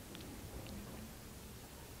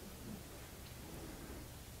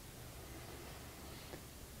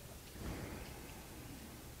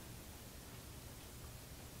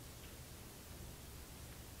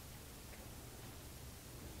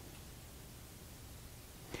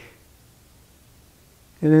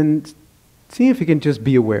 And then see if you can just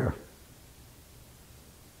be aware.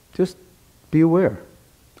 Just be aware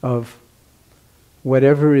of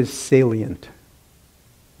whatever is salient,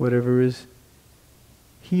 whatever is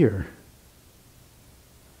here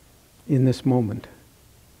in this moment.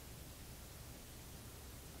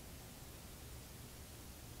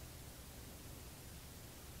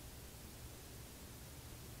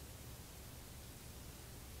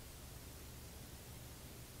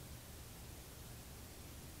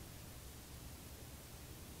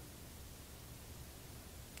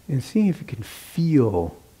 And see if you can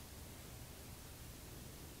feel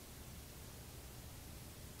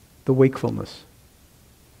the wakefulness,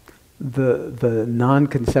 the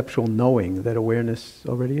non-conceptual knowing that awareness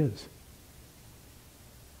already is.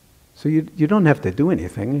 So you don't have to do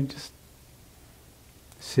anything, you're just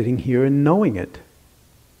sitting here and knowing it.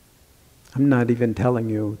 I'm not even telling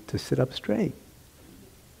you to sit up straight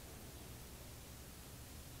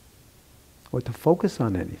or to focus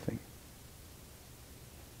on anything.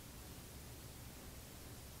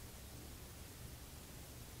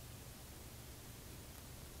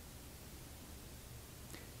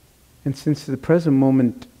 And since the present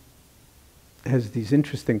moment has these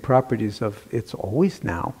interesting properties of it's always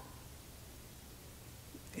now,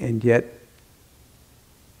 and yet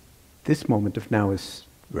this moment of now is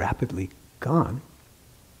rapidly gone,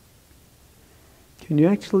 can you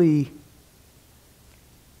actually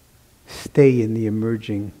stay in the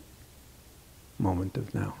emerging moment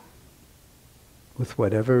of now with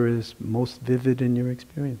whatever is most vivid in your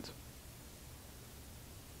experience?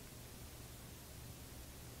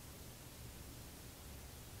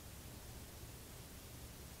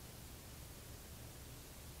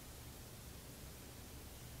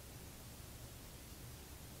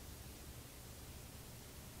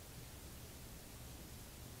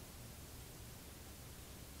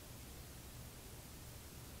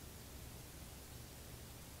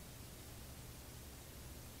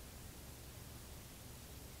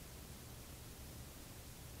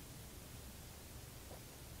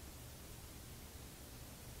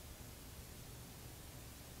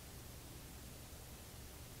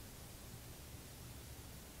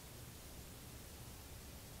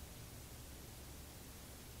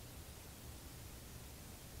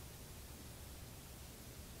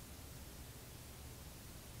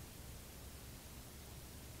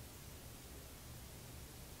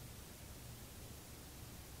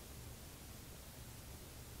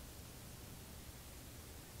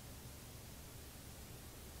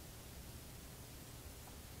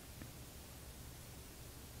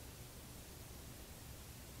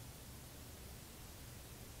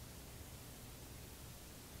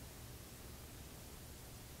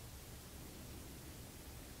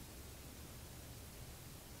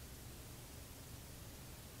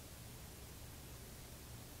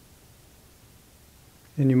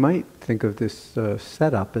 And you might think of this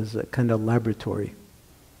setup as a kind of laboratory.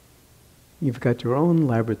 You've got your own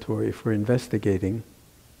laboratory for investigating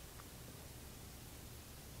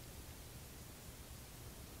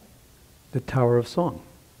the Tower of Song.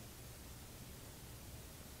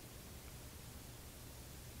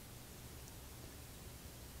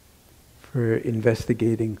 For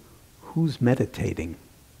investigating who's meditating,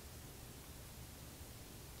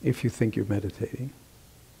 if you think you're meditating.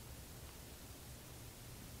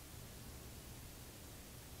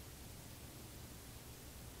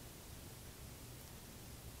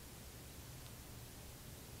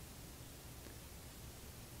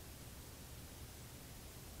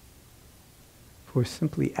 For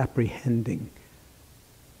simply apprehending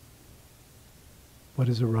what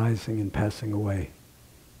is arising and passing away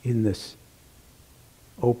in this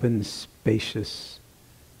open, spacious,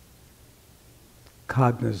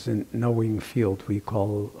 cognizant, knowing field we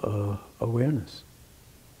call awareness.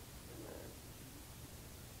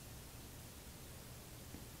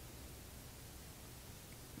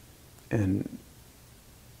 And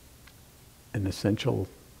an essential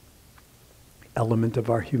element of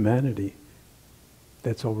our humanity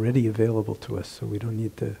that's already available to us, so we don't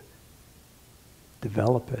need to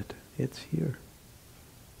develop it. It's here.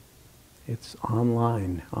 It's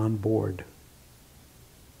online, on board.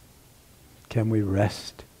 Can we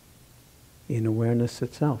rest in awareness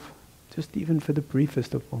itself, just even for the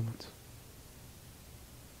briefest of moments?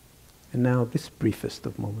 And now this briefest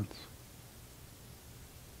of moments.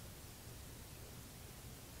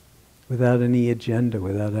 without any agenda,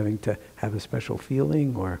 without having to have a special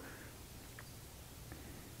feeling or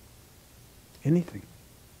anything.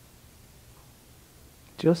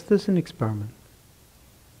 Just as an experiment.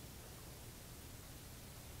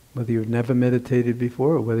 Whether you've never meditated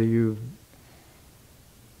before or whether you've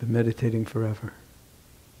been meditating forever.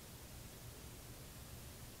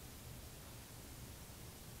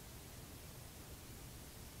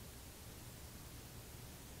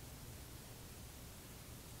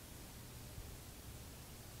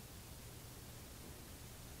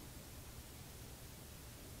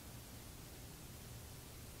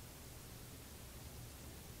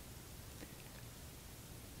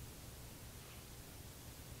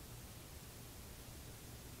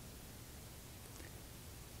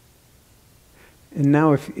 And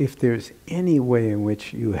now if there's any way in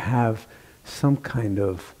which you have some kind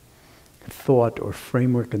of thought or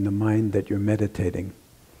framework in the mind that you're meditating,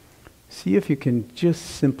 see if you can just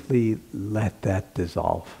simply let that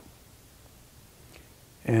dissolve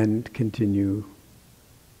and continue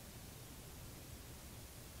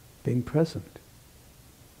being present.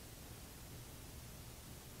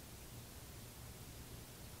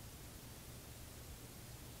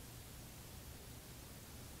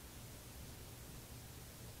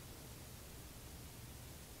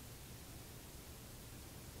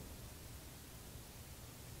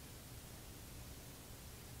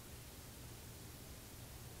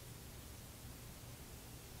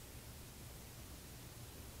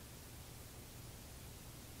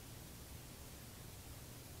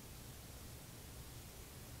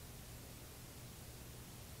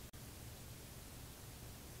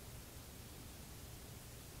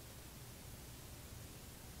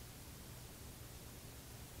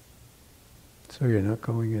 So you're not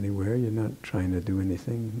going anywhere, you're not trying to do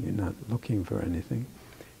anything, you're not looking for anything.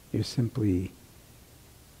 You're simply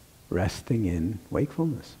resting in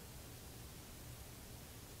wakefulness.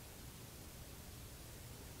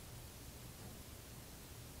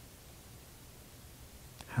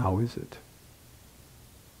 How is it?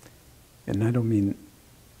 And I don't mean,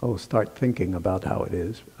 start thinking about how it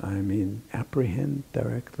is. I mean, apprehend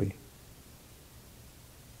directly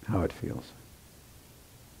how it feels.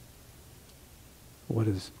 What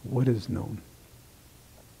is known?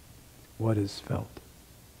 What is felt?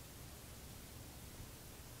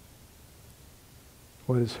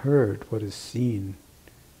 What is heard? What is seen?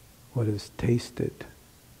 What is tasted?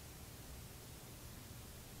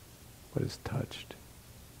 What is touched?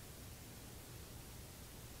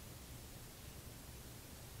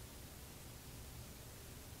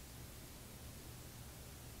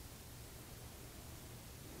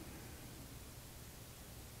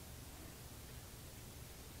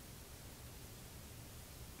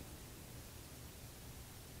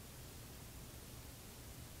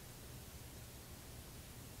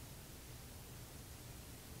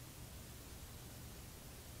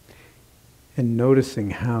 And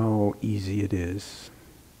noticing how easy it is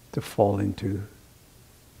to fall into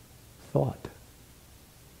thought.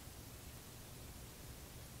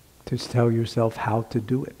 To tell yourself how to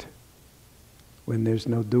do it when there's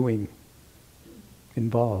no doing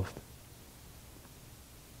involved.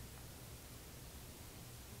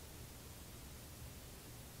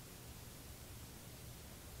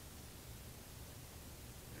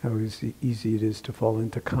 How easy it is to fall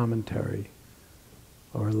into commentary,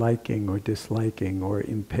 or liking or disliking, or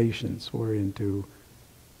impatience, or into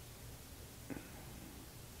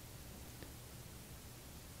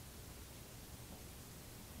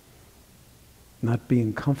not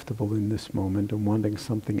being comfortable in this moment and wanting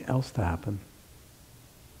something else to happen.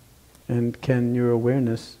 And can your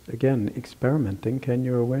awareness, again, experimenting, can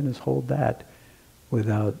your awareness hold that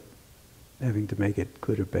without having to make it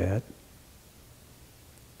good or bad?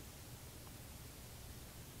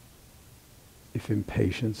 If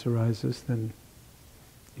impatience arises, then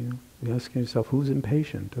you're asking yourself, who's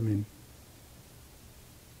impatient? I mean,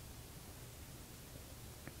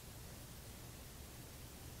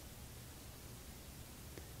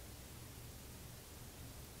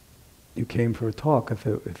 you came for a talk. If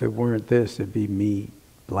it weren't this, it'd be me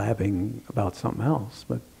blabbing about something else.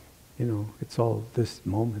 But it's all this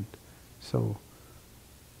moment. So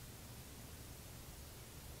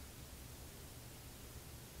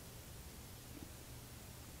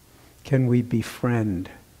can we befriend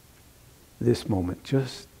this moment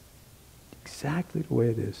just exactly the way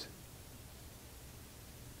it is?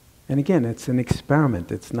 And again, it's an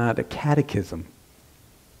experiment. It's not a catechism.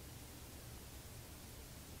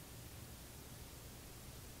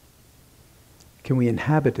 Can we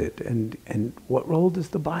inhabit it? And what role does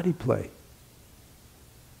the body play?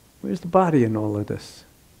 Where's the body in all of this?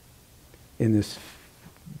 In this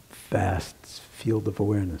vast field of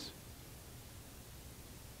awareness.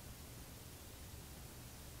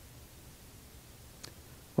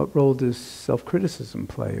 What role does self-criticism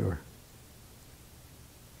play, or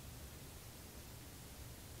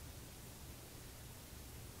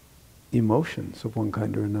emotions of one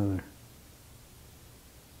kind or another?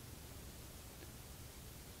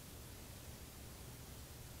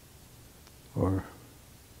 Or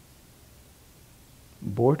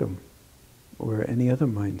boredom, or any other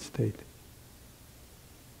mind state?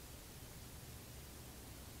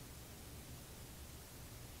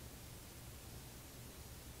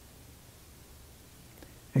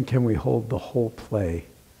 And can we hold the whole play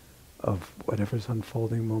of whatever's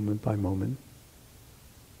unfolding moment by moment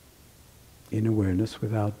in awareness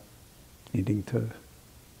without needing to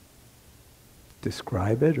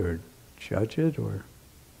describe it or judge it or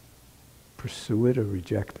pursue it or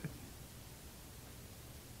reject it?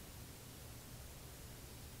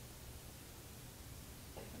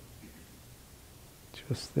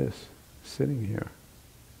 Just this, sitting here.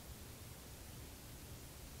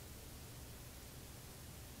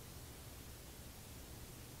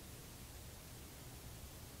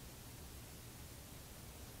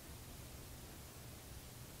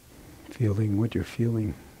 Feeling what you're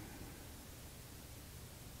feeling.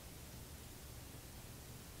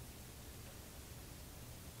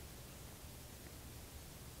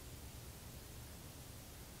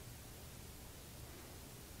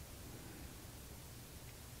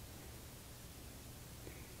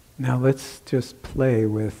 Now let's just play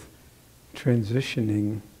with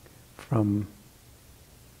transitioning from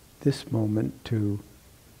this moment to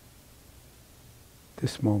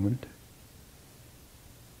this moment.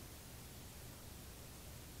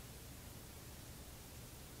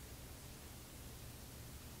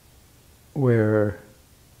 Where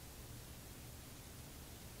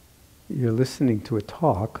you're listening to a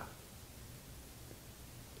talk,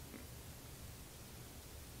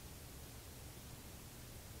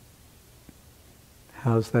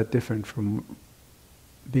 how's that different from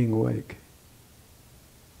being awake?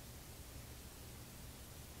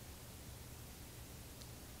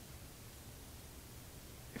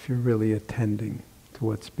 If you're really attending to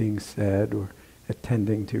what's being said or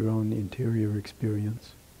attending to your own interior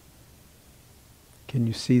experience, can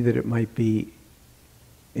you see that it might be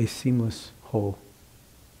a seamless whole?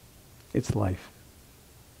 It's life,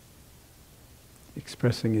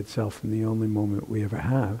 expressing itself in the only moment we ever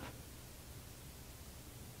have.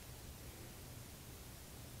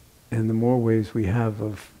 And the more ways we have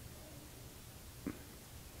of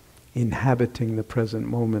inhabiting the present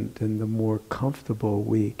moment, and the more comfortable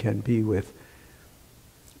we can be with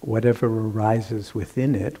whatever arises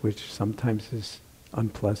within it, which sometimes is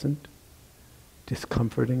unpleasant,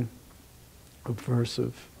 discomforting,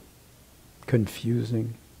 aversive,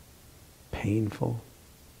 confusing, painful,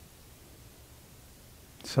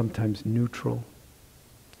 sometimes neutral,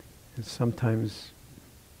 and sometimes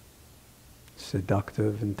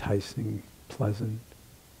seductive, enticing, pleasant,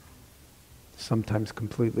 sometimes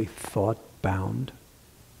completely thought-bound,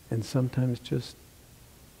 and sometimes just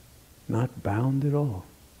not bound at all.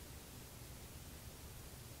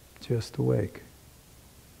 Just awake.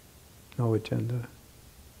 No agenda.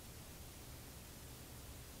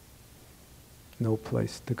 No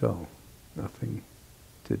place to go. Nothing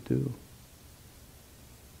to do.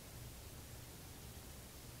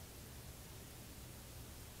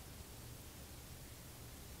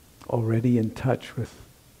 Already in touch with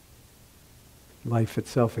life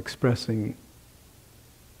itself, expressing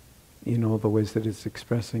in all the ways that it's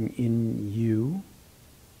expressing in you,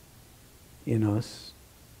 in us,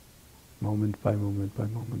 moment by moment by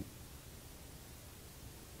moment.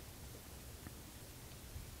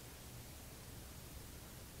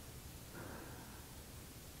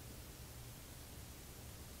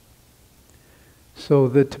 So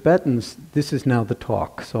the Tibetans, this is now the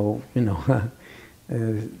talk, so,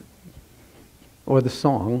 or the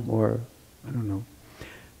song, or I don't know.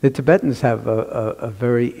 The Tibetans have a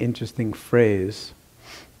very interesting phrase.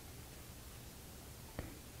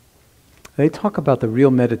 They talk about the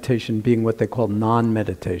real meditation being what they call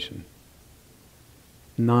non-meditation.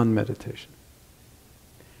 Non-meditation.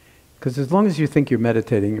 Because as long as you think you're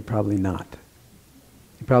meditating, you're probably not.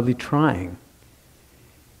 You're probably trying.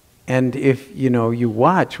 And if, you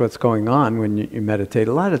watch what's going on when you meditate,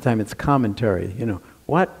 a lot of the time it's commentary.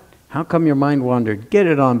 What? How come your mind wandered? Get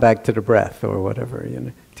it on back to the breath, or whatever.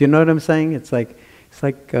 Do you know what I'm saying? It's like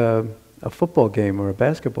a football game or a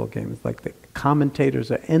basketball game. It's like the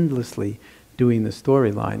commentators are endlessly doing the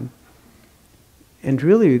storyline, and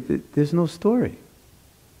really there's no story.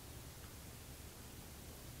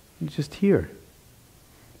 You just hear.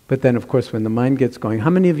 But then, of course, when the mind gets going, how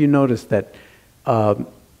many of you noticed that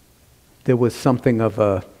there was something of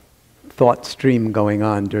a thought stream going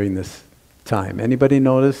on during this time? Anybody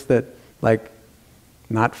notice that, like,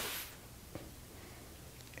 and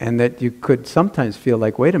that you could sometimes feel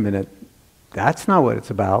like, wait a minute, that's not what it's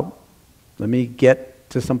about. Let me get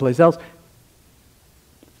to someplace else.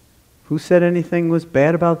 Who said anything was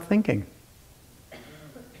bad about thinking?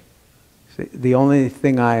 See, the only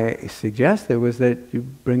thing I suggested was that you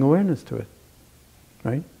bring awareness to it,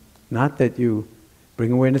 right? Not that you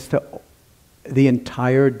bring awareness to the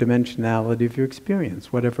entire dimensionality of your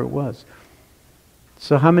experience, whatever it was.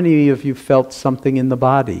 So how many of you felt something in the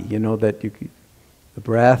body, that you, the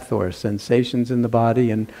breath or sensations in the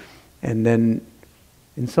body, and then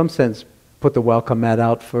in some sense put the welcome mat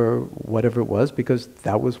out for whatever it was, because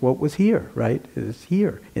that was what was here, right? It is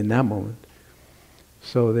here in that moment.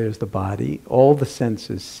 So there's the body, all the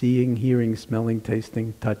senses, seeing, hearing, smelling,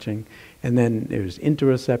 tasting, touching, and then there's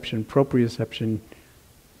interoception, proprioception.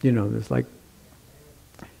 There's like,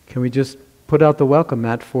 can we just put out the welcome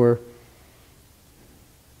mat for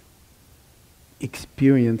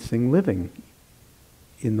experiencing living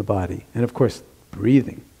in the body, and of course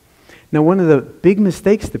breathing. Now, one of the big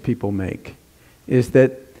mistakes that people make is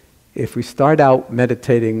that if we start out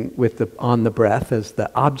meditating on the breath as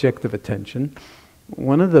the object of attention,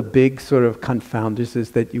 one of the big sort of confounders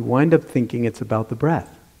is that you wind up thinking it's about the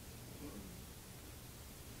breath.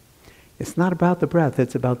 It's not about the breath,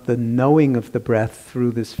 it's about the knowing of the breath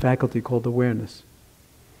through this faculty called awareness,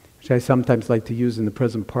 which I sometimes like to use in the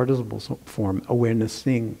present participle form,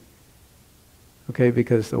 awarenessing. Okay,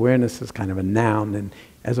 because awareness is kind of a noun, and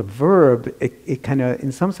as a verb, it kind of,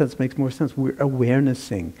 in some sense, makes more sense. We're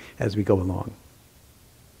awarenessing as we go along.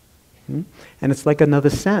 And it's like another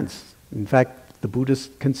sense. In fact, the Buddhists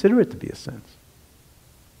consider it to be a sense.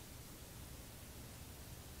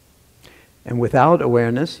 And without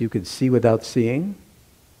awareness, you could see without seeing.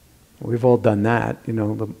 We've all done that.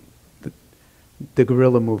 The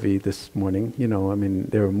gorilla movie this morning,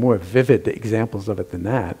 there are more vivid examples of it than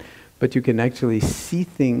that. But you can actually see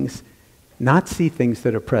things, not see things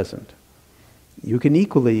that are present. You can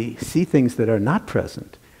equally see things that are not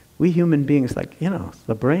present. We human beings,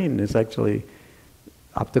 the brain is actually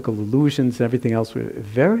optical illusions and everything else,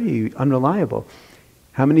 very unreliable.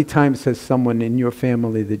 How many times has someone in your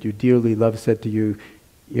family that you dearly love said to you,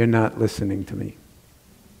 "You're not listening to me"?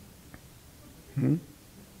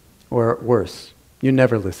 Or worse, "You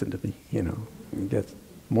never listen to me." It gets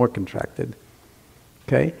more contracted.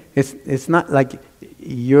 Okay? It's not like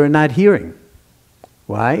you're not hearing.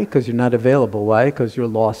 Why? Because you're not available. Why? Because you're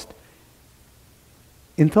lost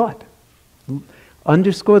in thought.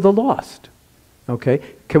 Underscore the lost. Okay?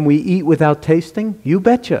 Can we eat without tasting? You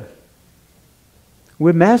betcha.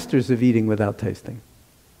 We're masters of eating without tasting.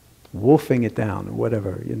 Wolfing it down or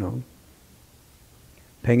whatever,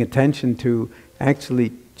 Paying attention to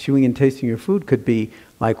actually chewing and tasting your food could be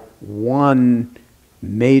like one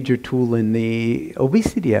major tool in the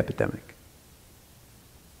obesity epidemic.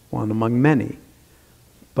 One among many.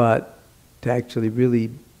 But to actually really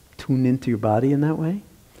tune into your body in that way.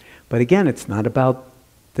 But again, it's not about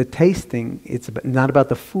the tasting, not about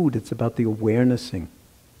the food, it's about the awarenessing.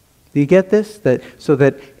 Do you get this? So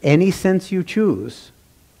that any sense you choose,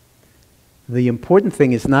 the important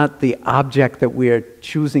thing is not the object that we are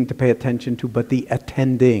choosing to pay attention to, but the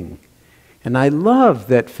attending. And I love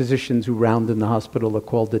that physicians who round in the hospital are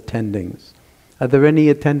called attendings. Are there any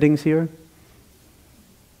attendings here?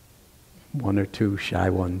 One or two shy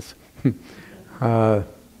ones.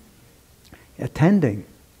 Attending.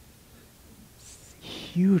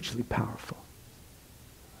 Hugely powerful.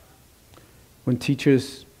 When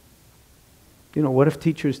teachers, what if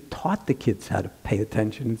teachers taught the kids how to pay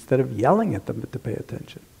attention instead of yelling at them to pay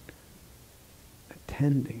attention?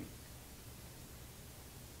 Attending.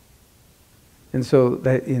 And so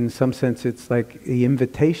that in some sense it's like the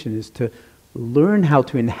invitation is to learn how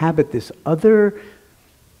to inhabit this other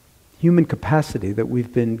human capacity that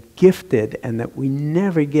we've been gifted and that we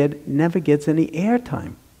never gets any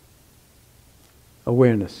airtime.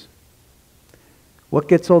 Awareness. What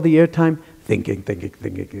gets all the airtime? Thinking.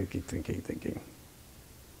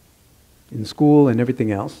 In school and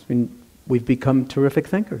everything else, we've become terrific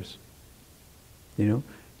thinkers. You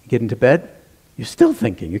get into bed, you're still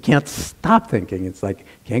thinking. You can't stop thinking. It's like you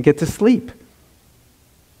can't get to sleep.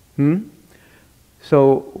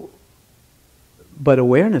 So, but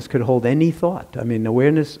awareness could hold any thought.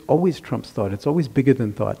 Awareness always trumps thought. It's always bigger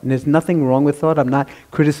than thought. And there's nothing wrong with thought. I'm not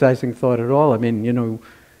criticizing thought at all.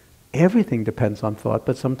 Everything depends on thought,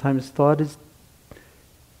 but sometimes thought is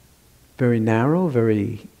very narrow,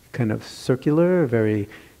 very kind of circular, very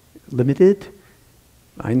limited.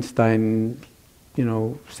 Einstein,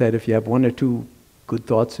 said if you have one or two good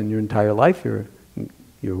thoughts in your entire life, you're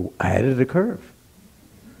ahead of the curve.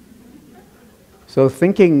 So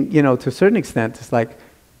thinking, to a certain extent, it's like,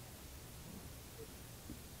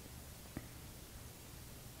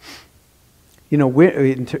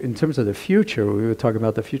 in terms of the future, we were talking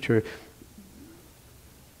about the future,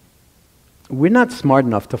 we're not smart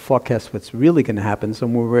enough to forecast what's really going to happen, so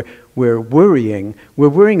we're worrying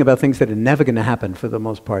about things that are never going to happen for the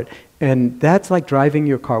most part. And that's like driving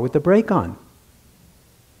your car with the brake on.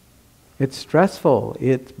 It's stressful.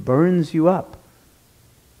 It burns you up.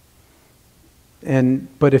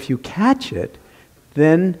 But if you catch it,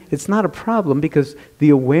 then it's not a problem because the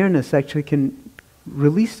awareness actually can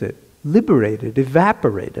release it, liberate it,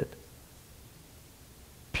 evaporate it,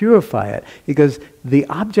 purify it. Because the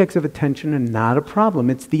objects of attention are not a problem.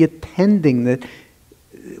 It's the attending that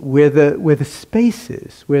where the space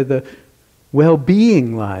is, where the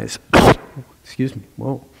well-being lies. Excuse me.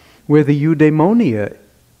 Whoa. Where the eudaimonia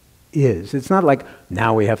is. It's not like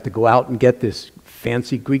now we have to go out and get this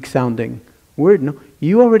fancy Greek-sounding word. No,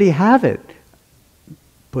 you already have it.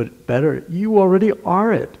 But better, you already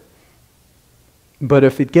are it. But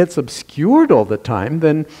if it gets obscured all the time,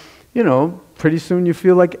 then, pretty soon you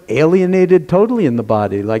feel like alienated totally in the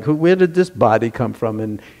body. Like, where did this body come from?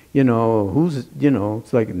 And, who's,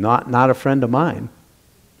 it's like not a friend of mine.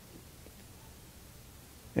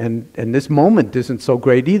 And this moment isn't so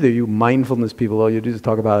great either. You mindfulness people, all you do is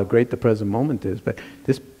talk about how great the present moment is. But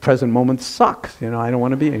this present moment sucks. I don't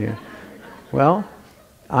want to be here. Well,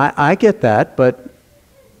 I get that, but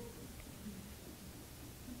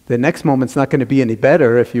the next moment's not going to be any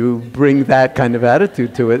better if you bring that kind of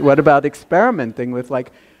attitude to it. What about experimenting with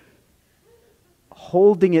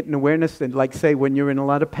holding it in awareness and say when you're in a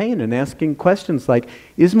lot of pain and asking questions like,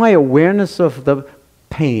 is my awareness of the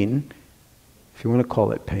pain, if you want to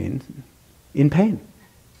call it pain, in pain?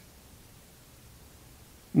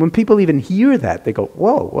 When people even hear that, they go,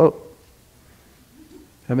 whoa.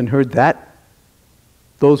 Haven't heard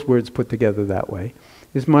those words put together that way.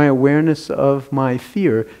 Is my awareness of my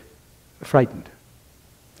fear frightened?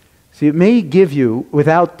 See, it may give you,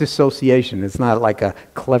 without dissociation, it's not like a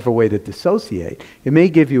clever way to dissociate, it may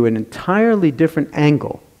give you an entirely different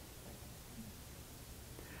angle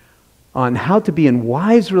on how to be in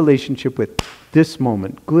wise relationship with this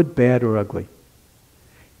moment, good, bad, or ugly.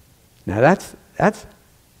 Now that's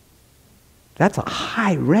a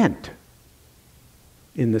high rent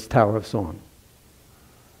in this Tower of Song.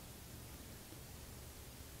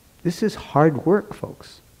 This is hard work,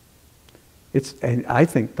 folks. And I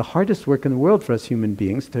think the hardest work in the world for us human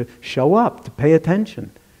beings to show up, to pay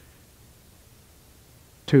attention,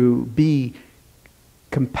 to be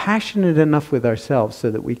compassionate enough with ourselves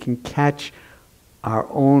so that we can catch our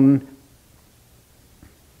own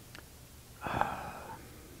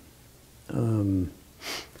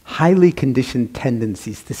highly conditioned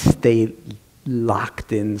tendencies to stay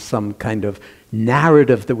locked in some kind of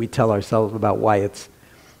narrative that we tell ourselves about why it's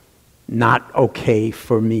not okay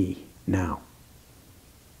for me now.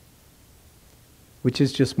 Which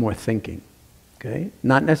is just more thinking. Okay?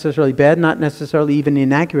 Not necessarily bad, not necessarily even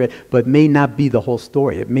inaccurate, but may not be the whole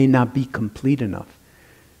story. It may not be complete enough.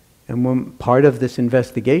 And one part of this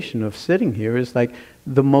investigation of sitting here is like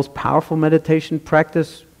the most powerful meditation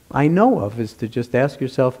practice I know of is to just ask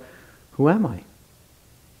yourself, who am I?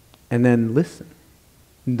 And then listen.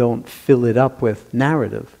 Don't fill it up with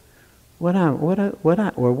narrative. What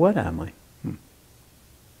am I?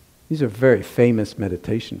 These are very famous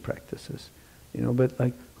meditation practices, but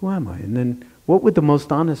who am I? And then what would the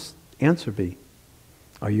most honest answer be?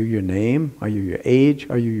 Are you your name? Are you your age?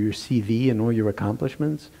 Are you your CV and all your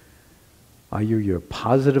accomplishments? Are you your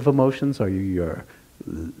positive emotions? Are you your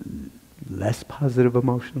less positive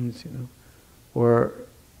emotions? Or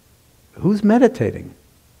who's meditating?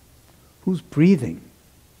 Who's breathing?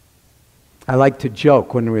 I like to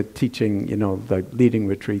joke when we're teaching, leading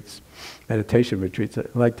retreats, meditation retreats. I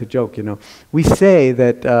like to joke, We say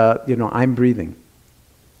that, I'm breathing.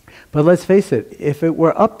 But let's face it, if it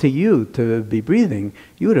were up to you to be breathing,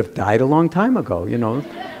 you would have died a long time ago,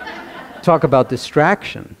 Talk about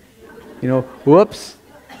distraction. Whoops.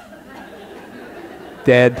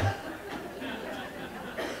 Dead.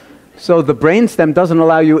 So the brainstem doesn't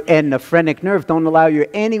allow you, and the phrenic nerve don't allow you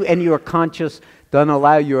and your conscious doesn't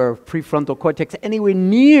allow your prefrontal cortex anywhere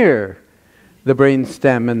near the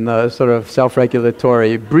brainstem and the sort of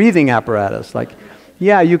self-regulatory breathing apparatus.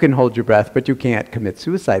 You can hold your breath, but you can't commit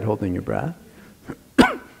suicide holding your breath.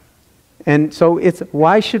 And so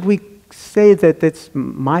why should we say that it's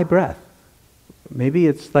my breath? Maybe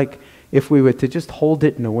it's if we were to just hold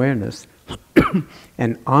it in awareness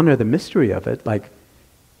and honor the mystery of it, like,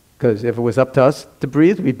 because if it was up to us to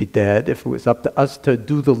breathe, we'd be dead. If it was up to us to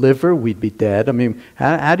do the liver, we'd be dead. I mean,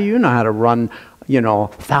 how do you know how to run,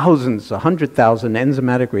 thousands, 100,000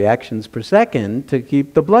 enzymatic reactions per second to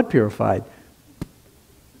keep the blood purified?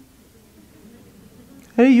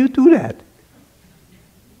 How do you do that?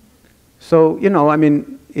 So,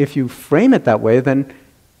 if you frame it that way, then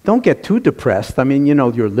don't get too depressed. I mean,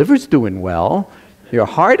 your liver's doing well. Your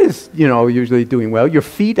heart is, usually doing well. Your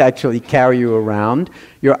feet actually carry you around.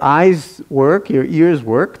 Your eyes work. Your ears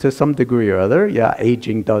work to some degree or other. Yeah,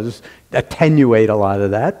 aging does attenuate a lot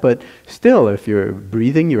of that. But still, if you're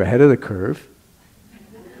breathing, you're ahead of the curve.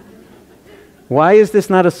 Why is this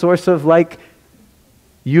not a source of,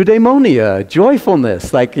 eudaimonia,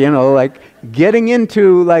 joyfulness? Getting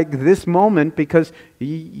into, this moment because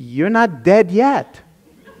you're not dead yet.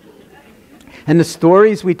 And the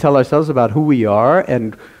stories we tell ourselves about who we are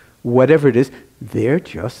and whatever it is, they're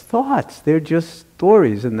just thoughts. They're just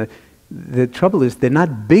stories. And the trouble is they're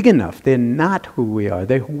not big enough. They're not who we are.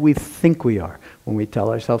 They're who we think we are when we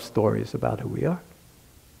tell ourselves stories about who we are.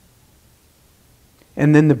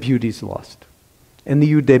 And then the beauty's lost. And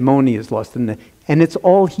the eudaimonia is lost. And it's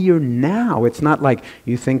all here now. It's not like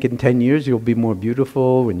you think in 10 years you'll be more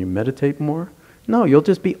beautiful when you meditate more. No, you'll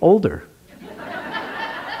just be older.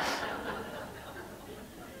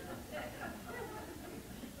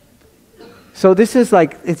 So this is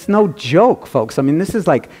it's no joke, folks. I mean, this is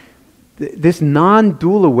this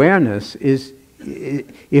non-dual awareness is,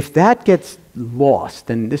 if that gets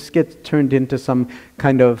lost and this gets turned into some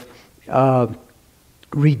kind of,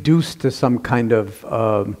 reduced to some kind of,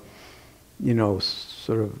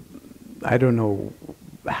 sort of, I don't know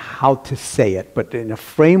how to say it, but in a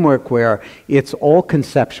framework where it's all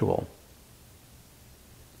conceptual,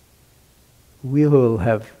 we will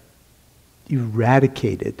have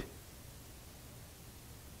eradicated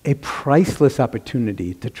a priceless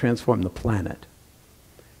opportunity to transform the planet.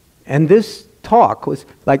 And this talk was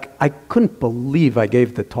I couldn't believe I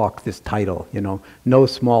gave the talk this title, No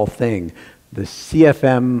Small Thing, the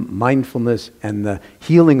CFM, Mindfulness, and the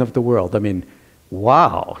Healing of the World. I mean,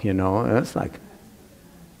 wow,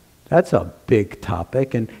 that's a big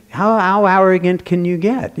topic. And how arrogant can you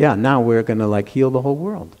get? Yeah, now we're going to heal the whole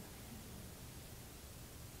world.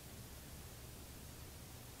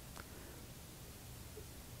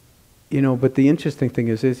 But the interesting thing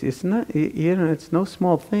is it's not, it's no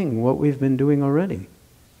small thing what we've been doing already.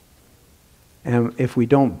 And if we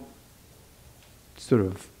don't sort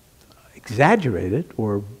of exaggerate it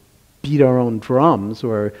or beat our own drums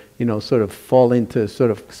or, sort of fall into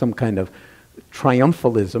sort of some kind of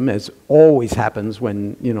triumphalism, as always happens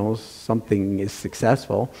when, something is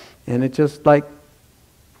successful, and it just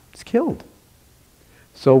it's killed.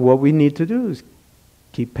 So what we need to do is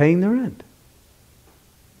keep paying the rent.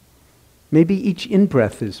 Maybe each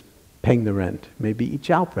in-breath is paying the rent. Maybe each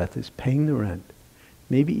out-breath is paying the rent.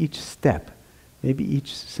 Maybe each step, maybe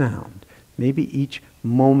each sound, maybe each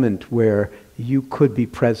moment where you could be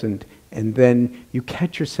present and then you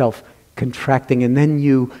catch yourself contracting and then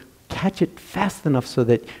you catch it fast enough so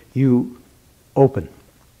that you open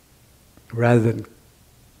rather than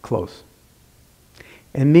close.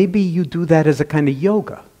 And maybe you do that as a kind of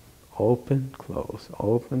yoga. Open, close,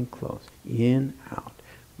 in, out.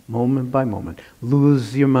 Moment by moment.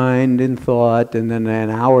 Lose your mind in thought, and then an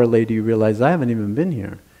hour later you realize, I haven't even been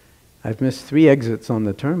here. I've missed 3 exits on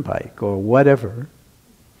the turnpike, or whatever.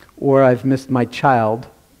 Or I've missed my child,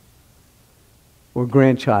 or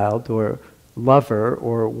grandchild, or lover,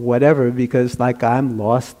 or whatever, because I'm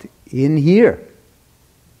lost in here.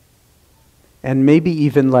 And maybe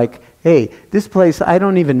even hey, this place I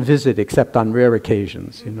don't even visit except on rare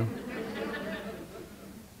occasions,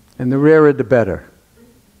 And the rarer the better.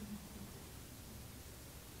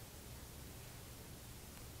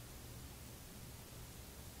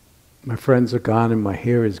 My friends are gone and my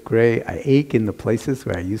hair is gray. I ache in the places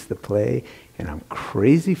where I used to play, and I'm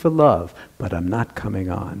crazy for love, but I'm not coming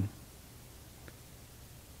on.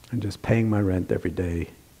 I'm just paying my rent every day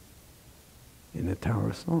in the Tower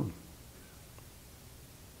of Song.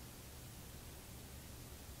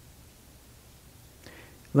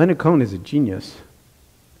 Leonard Cohen is a genius,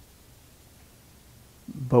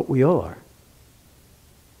 but we all are.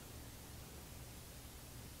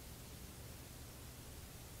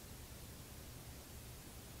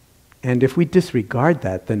 And if we disregard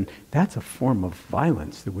that, then that's a form of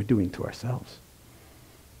violence that we're doing to ourselves.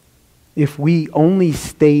 If we only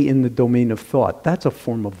stay in the domain of thought, that's a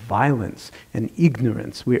form of violence and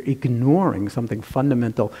ignorance. We're ignoring something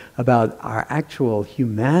fundamental about our actual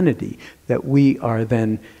humanity that we are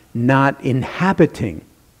then not inhabiting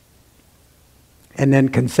and then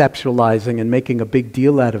conceptualizing and making a big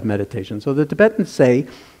deal out of meditation. So the Tibetans say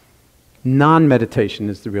non-meditation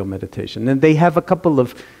is the real meditation. And they have a couple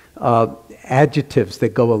of adjectives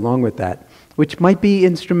that go along with that, which might be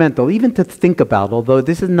instrumental, even to think about, although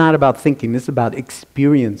this is not about thinking, this is about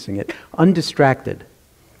experiencing it, undistracted.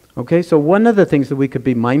 Okay, so one of the things that we could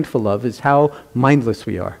be mindful of is how mindless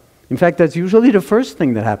we are. In fact, that's usually the first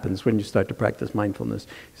thing that happens when you start to practice mindfulness.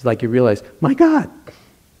 It's like you realize, my God,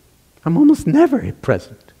 I'm almost never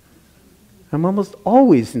present. I'm almost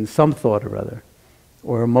always in some thought or other,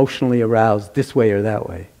 or emotionally aroused this way or that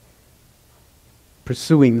way.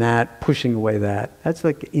 Pursuing that, pushing away that, that's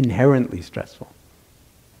like inherently stressful.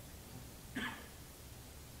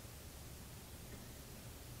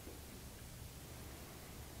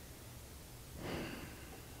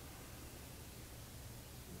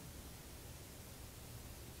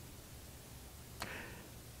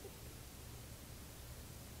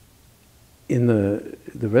 In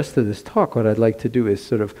the rest of this talk, what I'd like to do is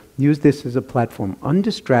sort of use this as a platform,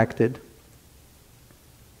 undistracted.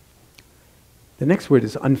 The next word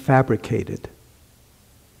is unfabricated.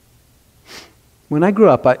 When I grew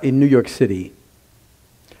up in New York City,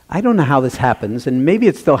 I don't know how this happens, and maybe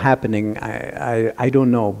it's still happening, I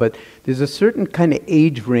don't know, but there's a certain kind of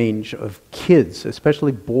age range of kids,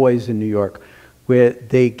 especially boys in New York, where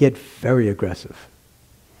they get very aggressive.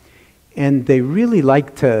 And they really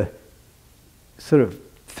like to sort of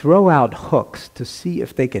throw out hooks to see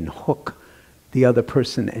if they can hook the other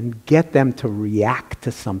person and get them to react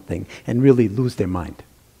to something and really lose their mind.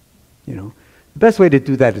 You know, the best way to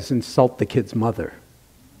do that is insult the kid's mother.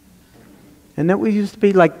 And that used to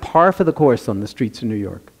be like par for the course on the streets of New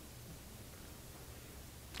York.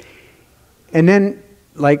 And then,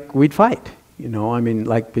 like, we'd fight, you know, I mean,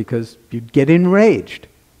 like, because you'd get enraged.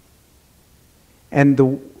 And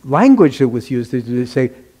the language that was used is to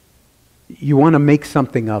say, you want to make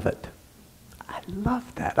something of it. I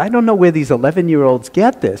love that. I don't know where these 11-year-olds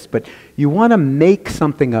get this, but you want to make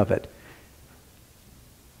something of it.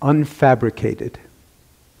 Unfabricated.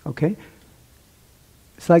 Okay?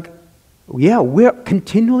 It's like, yeah, we're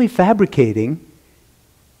continually fabricating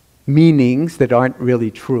meanings that aren't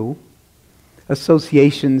really true,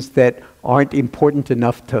 associations that aren't important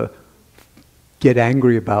enough to get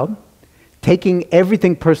angry about. Taking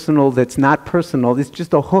everything personal that's not personal is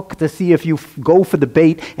just a hook to see if you go for the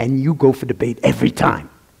bait, and you go for the bait every time.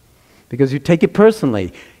 Because you take it personally.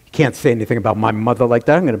 You can't say anything about my mother like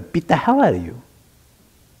that. I'm going to beat the hell out of you.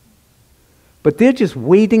 But they're just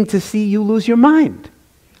waiting to see you lose your mind.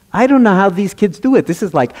 I don't know how these kids do it. This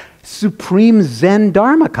is like supreme Zen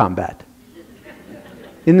Dharma combat.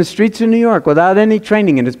 In the streets of New York, without any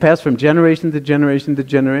training, and it's passed from generation to generation to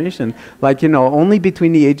generation. Like, you know, only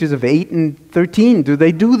between the ages of 8 and 13 do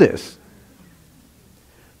they do this.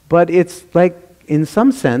 But it's like, in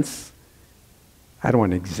some sense, I don't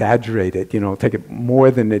want to exaggerate it, you know, take it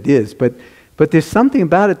more than it is, but there's something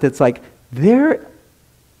about it that's like, they're,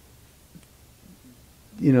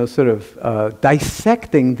 you know, sort of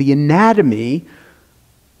dissecting the anatomy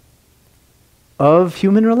of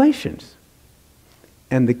human relations.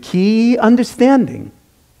 And the key understanding,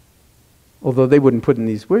 although they wouldn't put in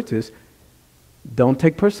these words, is don't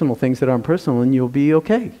take personal things that aren't personal and you'll be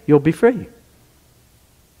okay. You'll be free.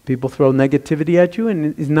 People throw negativity at you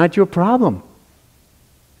and it's not your problem.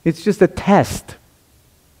 It's just a test.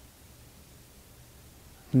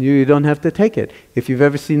 You don't have to take it. If you've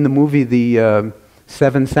ever seen the movie The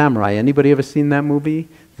Seven Samurai, anybody ever seen that movie?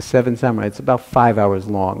 The Seven Samurai. It's about 5 hours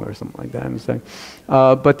long or something like that. I'm saying.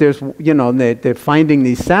 But there's, you know, they're finding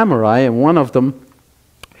these samurai, and one of them,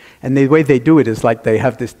 and the way they do it is like they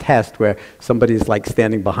have this test where somebody's like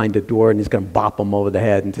standing behind a door and he's going to bop them over the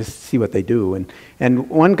head and just see what they do. And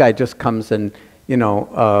one guy just comes and, you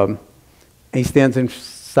know, he stands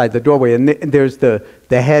inside the doorway, and there's the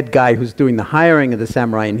head guy who's doing the hiring of the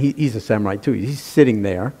samurai, and he's a samurai too. He's sitting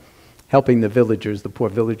there, helping the villagers, the poor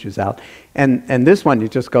villagers out. And this one, he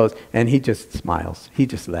just goes, and he just smiles. He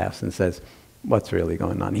just laughs and says, what's really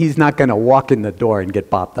going on? He's not going to walk in the door and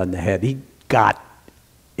get bopped on the head. He got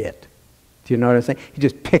it. Do you know what I'm saying? He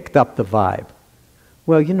just picked up the vibe.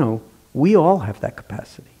 Well, you know, we all have that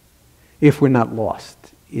capacity if we're not lost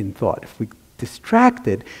in thought, if we're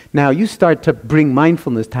distracted. Now, you start to bring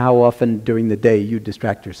mindfulness to how often during the day you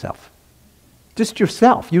distract yourself. Just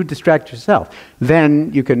yourself. You distract yourself.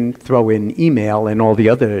 Then you can throw in email and all the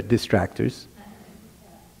other distractors.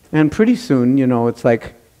 And pretty soon, you know, it's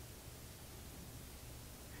like,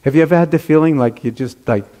 have you ever had the feeling like you're just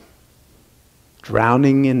like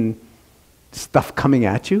drowning in stuff coming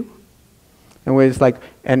at you? And where it's like,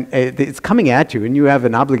 and it's coming at you, and you have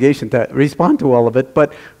an obligation to respond to all of it,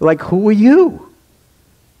 but like, who are you?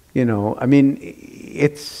 You know, I mean,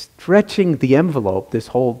 it's stretching the envelope, this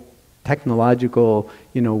whole technological,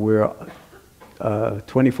 you know, we're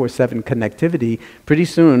 24/7 connectivity. Pretty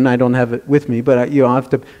soon, I don't have it with me, but you have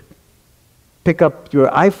to pick up your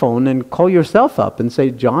iPhone and call yourself up and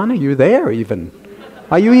say, John, are you there even?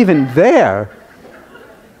 Are you even there?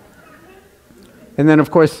 And then,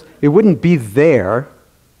 of course, it wouldn't be there.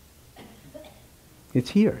 It's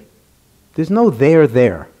here. There's no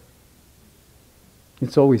there.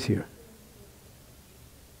 It's always here.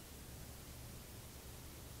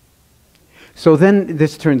 So then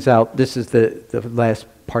this turns out, this is the last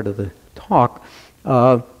part of the talk.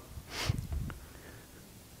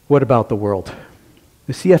 What about the world?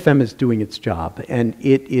 The CFM is doing its job, and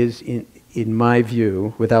it is, in my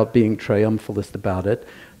view, without being triumphalist about it,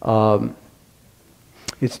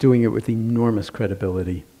 it's doing it with enormous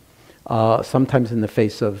credibility, sometimes in the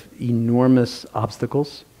face of enormous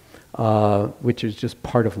obstacles, which is just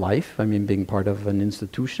part of life. I mean, being part of an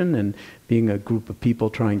institution and being a group of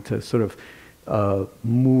people trying to sort of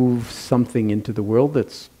move something into the world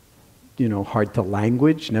that's, you know, hard to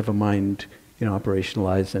language, never mind, you know,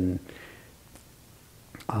 operationalize, and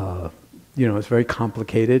you know, it's very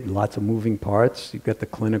complicated, lots of moving parts. You've got the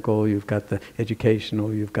clinical, you've got the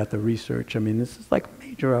educational, you've got the research. I mean, this is like a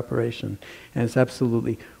major operation, and it's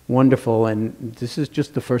absolutely wonderful. And this is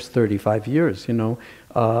just the first 35 years, you know,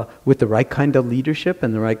 with the right kind of leadership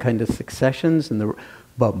and the right kind of successions, and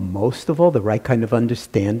but most of all, the right kind of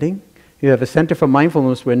understanding. You have a Center for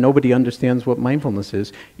Mindfulness where nobody understands what mindfulness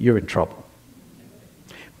is, you're in trouble.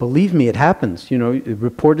 Believe me, it happens. You know,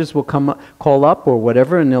 reporters will call up or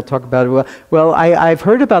whatever, and they'll talk about it. Well, I've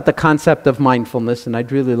heard about the concept of mindfulness, and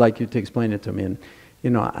I'd really like you to explain it to me. And, you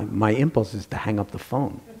know, my impulse is to hang up the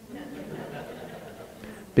phone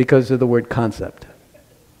because of the word concept.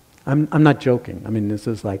 I'm not joking. I mean, this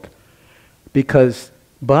is like,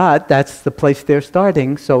 but that's the place they're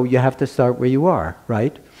starting, so you have to start where you are,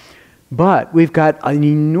 right? But we've got an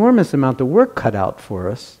enormous amount of work cut out for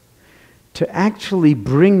us to actually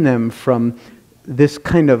bring them from this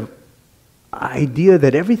kind of idea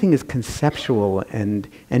that everything is conceptual and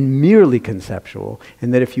merely conceptual,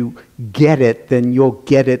 and that if you get it, then you'll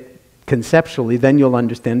get it conceptually, then you'll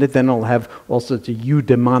understand it, then it'll have all sorts of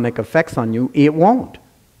eudaimonic effects on you. It won't.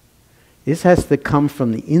 This has to come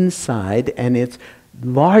from the inside, and it's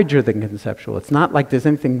larger than conceptual. It's not like there's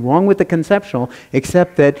anything wrong with the conceptual,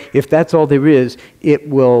 except that if that's all there is, it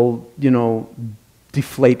will, you know,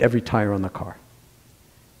 deflate every tire on the car.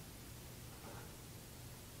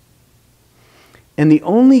 And the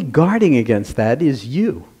only guarding against that is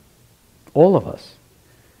you, all of us,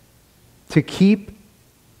 to keep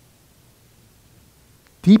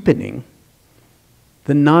deepening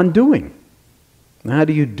the non-doing. Now, how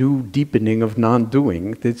do you do deepening of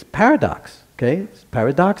non-doing? It's paradox, okay? It's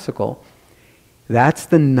paradoxical. That's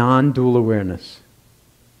the non-dual awareness.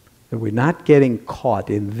 That we're not getting caught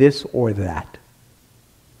in this or that.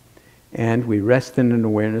 And we rest in an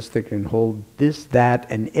awareness that can hold this, that,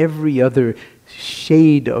 and every other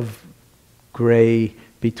shade of gray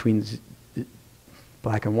between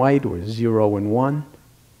black and white, or 0 and 1,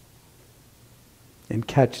 and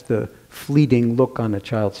catch the fleeting look on a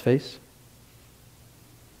child's face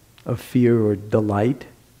of fear or delight,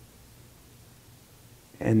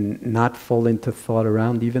 and not fall into thought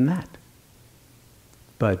around even that,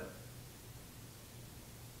 but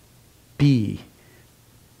be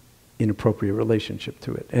in appropriate relationship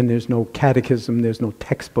to it. And there's no catechism, there's no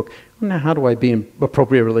textbook. Now, how do I be in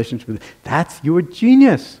appropriate relationship with it? That's your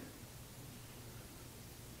genius.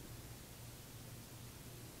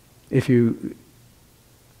 If you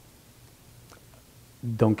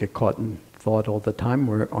don't get caught in thought all the time,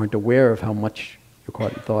 or aren't aware of how much you're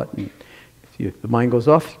caught in thought, and if the mind goes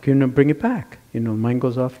off, you can bring it back. You know, the mind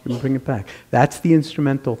goes off, you can bring it back. That's the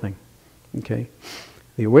instrumental thing, okay?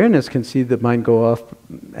 The awareness can see the mind go off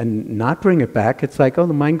and not bring it back. It's like, oh,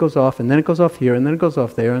 the mind goes off, and then it goes off here, and then it goes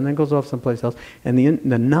off there, and then it goes off someplace else. And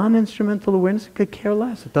the non-instrumental awareness could care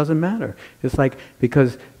less. It doesn't matter. It's like,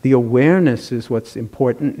 because the awareness is what's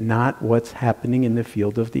important, not what's happening in the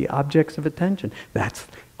field of the objects of attention. That's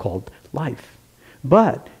called life.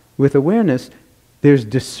 But with awareness, there's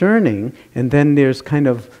discerning, and then there's kind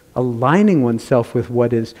of aligning oneself with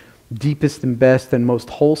what is deepest and best and most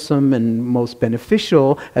wholesome and most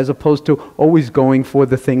beneficial, as opposed to always going for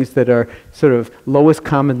the things that are sort of lowest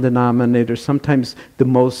common denominator, sometimes the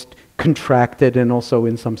most contracted, and also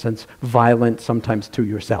in some sense violent, sometimes to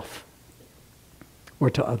yourself. or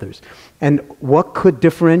to others. And what could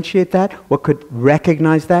differentiate that? What could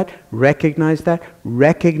recognize that? Recognize that?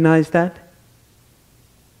 Recognize that?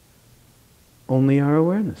 Only our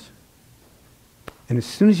awareness. And as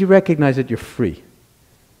soon as you recognize it, you're free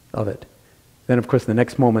of it. Then, of course, the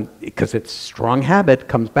next moment, because it's strong habit,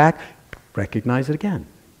 comes back, recognize it again.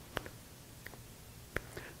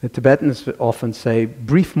 The Tibetans often say,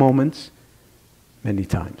 brief moments, many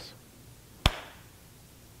times.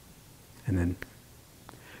 And then,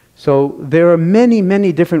 so there are many,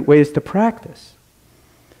 many different ways to practice.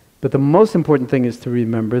 But the most important thing is to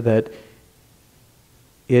remember that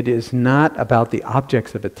it is not about the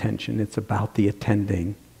objects of attention, it's about the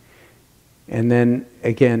attending. And then,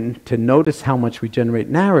 again, to notice how much we generate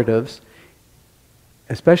narratives,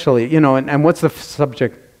 especially, and what's the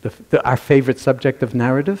subject, our favorite subject of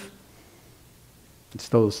narrative? It's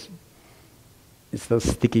those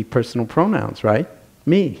sticky personal pronouns, right?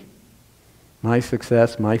 Me. My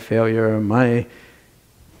success, my failure, my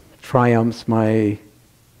triumphs, my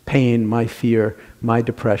pain, my fear, my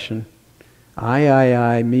depression.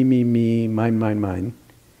 I, me, mine.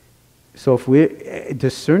 So if we're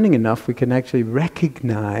discerning enough, we can actually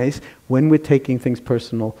recognize when we're taking things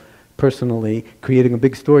personally, creating a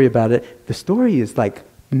big story about it. The story is like,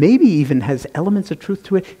 maybe even has elements of truth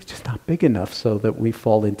to it. It's just not big enough so that we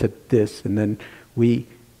fall into this, and then we,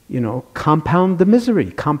 compound the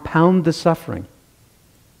misery, compound the suffering.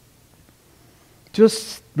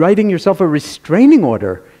 Just writing yourself a restraining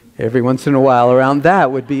order every once in a while around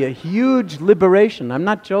that would be a huge liberation. I'm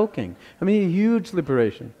not joking. I mean, a huge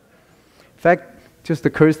liberation. In fact, it just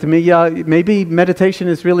occurs to me, maybe meditation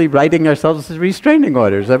is really writing ourselves restraining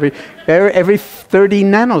orders every 30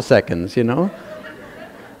 nanoseconds,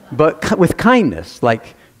 But with kindness,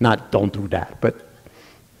 like, not don't do that, but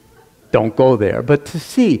don't go there. But to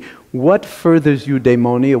see what furthers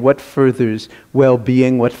eudaimonia, what furthers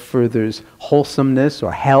well-being, what furthers wholesomeness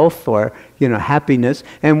or health or, happiness,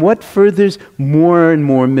 and what furthers more and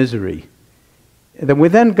more misery. And then we're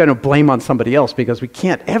then going to blame on somebody else because we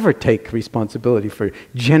can't ever take responsibility for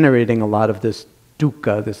generating a lot of this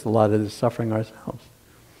dukkha, a lot of this suffering ourselves.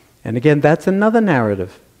 And again, that's another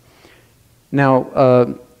narrative.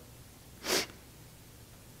 Now,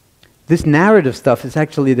 this narrative stuff is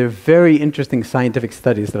actually, there are very interesting scientific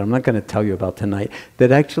studies that I'm not going to tell you about tonight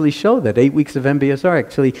that actually show that 8 weeks of MBSR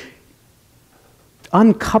actually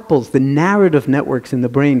uncouples the narrative networks in the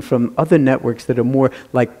brain from other networks that are more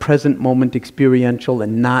like present moment experiential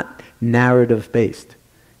and not narrative based.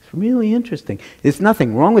 It's really interesting. There's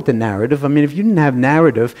nothing wrong with the narrative. I mean, if you didn't have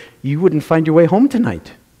narrative, you wouldn't find your way home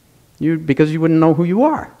tonight because you wouldn't know who you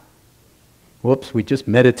are. Whoops, we just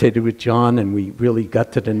meditated with Jon and we really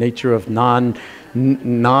got to the nature of non-selfing,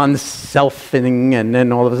 and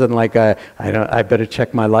then all of a sudden, like, I better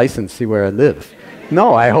check my license, see where I live.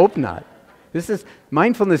 No, I hope not.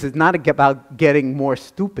 Mindfulness is not about getting more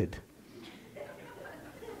stupid.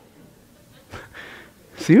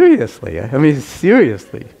 Seriously, I mean,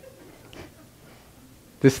 seriously.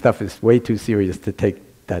 This stuff is way too serious to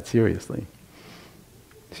take that seriously.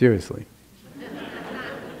 Seriously.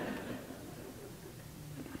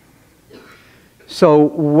 So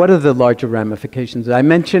what are the larger ramifications? I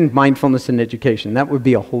mentioned mindfulness in education. That would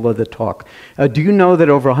be a whole other talk. Do you know that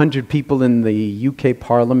over 100 people in the UK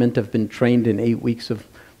Parliament have been trained in 8 weeks of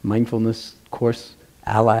mindfulness course,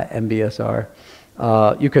 a la MBSR?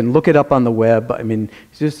 You can look it up on the web. I mean,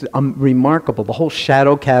 it's just remarkable. The whole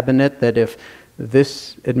shadow cabinet, that if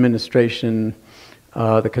this administration,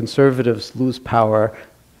 the Conservatives, lose power,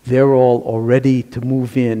 they're all ready to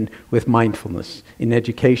move in with mindfulness in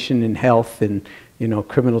education, in health, in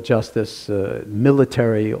criminal justice,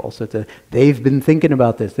 military, all sorts of. They've been thinking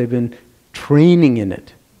about this. They've been training in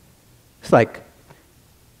it. It's like,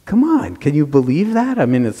 come on, can you believe that? I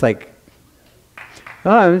mean, it's like,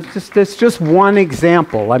 it's just one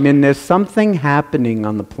example. I mean, there's something happening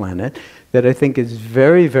on the planet that I think is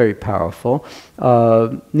very, very powerful.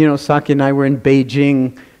 Saki and I were in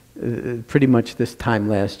Beijing pretty much this time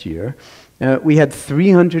last year. We had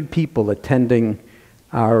 300 people attending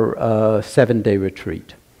our 7-day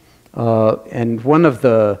retreat. And one of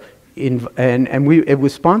the, it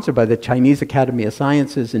was sponsored by the Chinese Academy of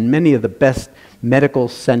Sciences and many of the best medical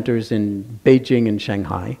centers in Beijing and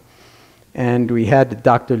Shanghai. And we had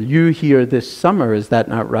Dr. Liu here this summer, is that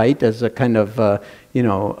not right, as a kind of,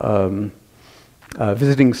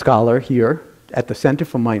 visiting scholar here at the Center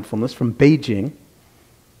for Mindfulness from Beijing.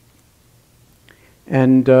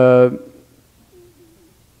 And,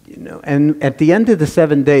 and at the end of the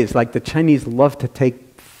 7 days, like, the Chinese love to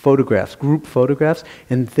take photographs, group photographs,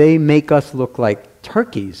 and they make us look like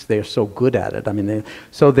turkeys. They're so good at it. I mean,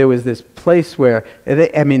 so there was this place where,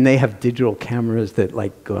 they have digital cameras that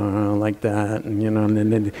like go like that, and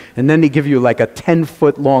and then they give you like a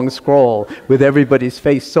 10-foot long scroll with everybody's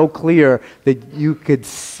face so clear that you could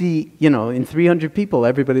see, in 300 people,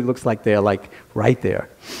 everybody looks like they're like right there.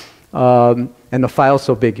 And the file's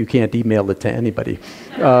so big you can't email it to anybody.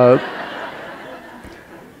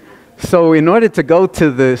 So in order to go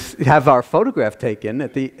to have our photograph taken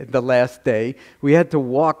at the last day, we had to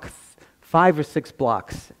walk 5 or 6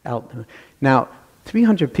 blocks out. Now,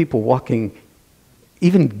 300 people walking,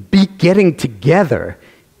 even getting together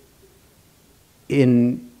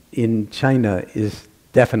in China is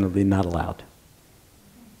definitely not allowed.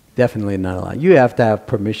 Definitely not allowed. You have to have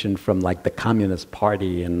permission from like the Communist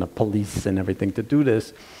Party and the police and everything to do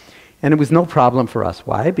this. And it was no problem for us.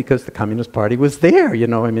 Why? Because the Communist Party was there.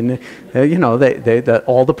 All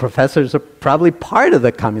the professors are probably part of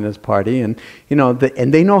the Communist Party, and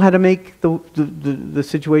and they know how to make the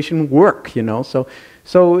situation work. So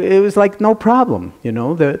it was like no problem.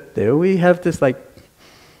 There we have this like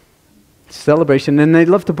celebration, and they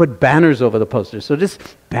love to put banners over the posters. So this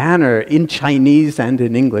banner in Chinese and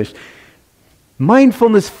in English.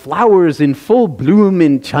 Mindfulness flowers in full bloom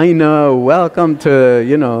in China. Welcome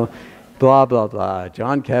to, blah, blah, blah.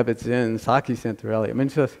 Jon Kabat-Zinn, Saki Santorelli. I mean,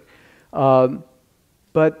 it's just,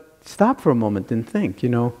 but stop for a moment and think,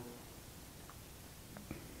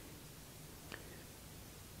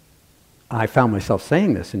 I found myself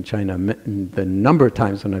saying this in China the number of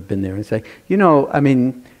times when I've been there and say,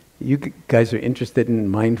 you guys are interested in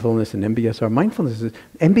mindfulness and MBSR.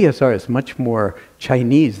 MBSR is much more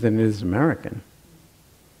Chinese than it is American.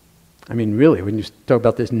 I mean, really, when you talk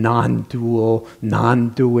about this non-dual,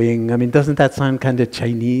 non-doing, doesn't that sound kind of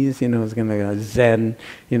Chinese? It's kind of like a Zen,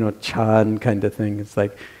 Chan kind of thing. It's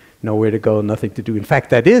like nowhere to go, nothing to do. In fact,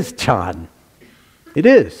 that is Chan. It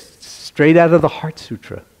is. Straight out of the Heart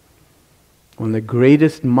Sutra. One of the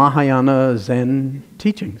greatest Mahayana Zen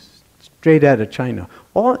teachings. Straight out of China.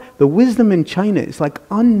 All the wisdom in China is like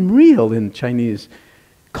unreal in Chinese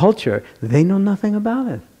culture. They know nothing about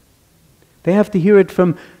it. They have to hear it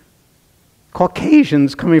from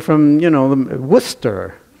Caucasians coming from,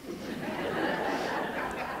 Worcester,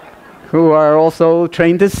 who are also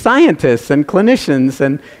trained as scientists and clinicians.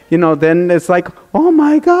 And, then it's like, oh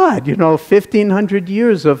my God, 1,500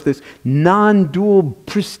 years of this non-dual,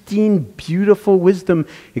 pristine, beautiful wisdom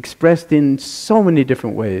expressed in so many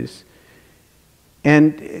different ways.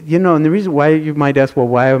 And, and the reason why you might ask, well,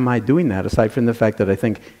 why am I doing that? Aside from the fact that I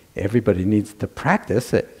think everybody needs to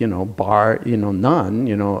practice it, bar,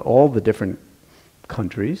 none, all the different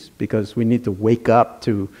countries, because we need to wake up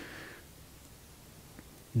to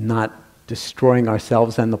not destroying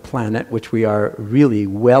ourselves and the planet, which we are really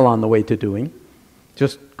well on the way to doing.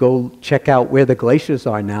 Just go check out where the glaciers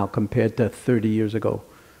are now compared to 30 years ago.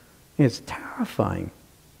 It's terrifying,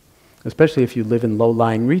 especially if you live in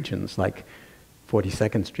low-lying regions like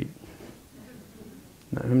 42nd Street.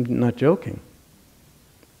 I'm not joking.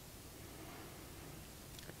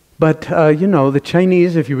 But, the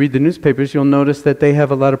Chinese, if you read the newspapers, you'll notice that they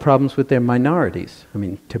have a lot of problems with their minorities.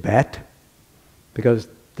 Tibet, because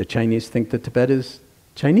the Chinese think that Tibet is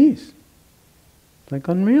Chinese. It's like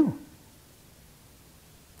unreal.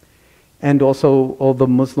 And also all the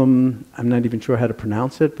Muslim, I'm not even sure how to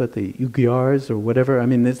pronounce it, but the Uyghurs or whatever.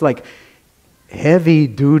 There's like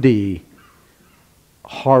heavy-duty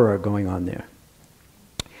horror going on there.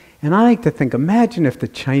 And I like to think, imagine if the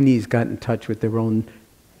Chinese got in touch with their own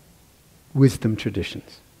wisdom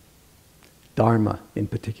traditions, Dharma in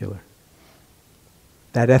particular.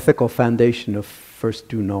 That ethical foundation of first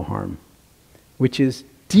do no harm, which is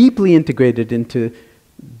deeply integrated into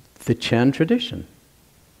the Chan tradition.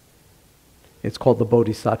 It's called the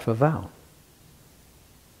Bodhisattva vow.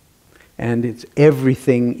 And it's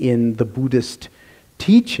everything in the Buddhist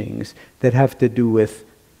teachings that have to do with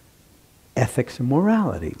ethics and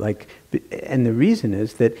morality. And the reason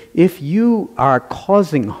is that if you are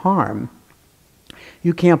causing harm,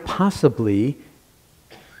 you can't possibly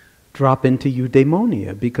drop into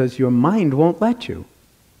eudaimonia because your mind won't let you.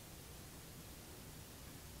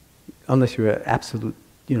 Unless you're an absolute,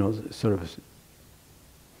 sort of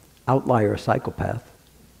outlier psychopath.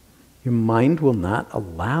 Your mind will not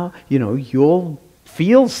allow, you'll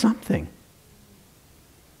feel something.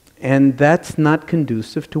 And that's not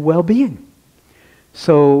conducive to well-being.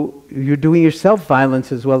 So you're doing yourself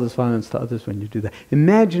violence as well as violence to others when you do that.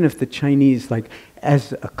 Imagine if the Chinese,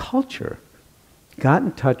 as a culture, got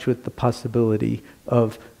in touch with the possibility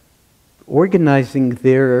of organizing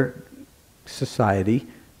their society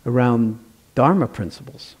around Dharma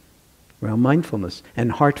principles, around mindfulness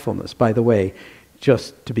and heartfulness. By the way,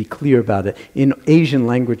 just to be clear about it. In Asian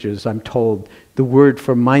languages, I'm told the word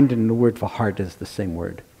for mind and the word for heart is the same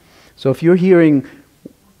word. So if you're hearing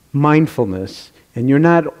mindfulness and you're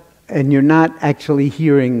not actually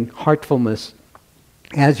hearing heartfulness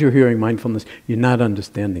as you're hearing mindfulness, you're not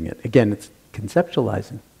understanding it. Again, it's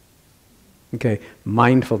conceptualizing. Okay,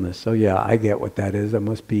 mindfulness. Oh yeah, I get what that is. I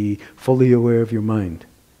must be fully aware of your mind.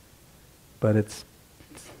 But it's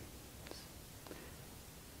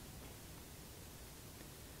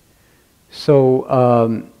so,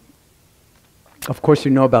 of course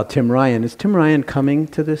you know about Tim Ryan. Is Tim Ryan coming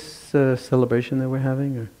to this celebration that we're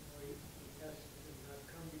having? Or?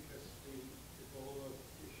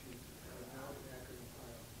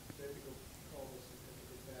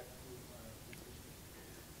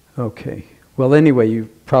 Okay. Well, anyway, you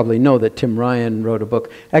probably know that Tim Ryan wrote a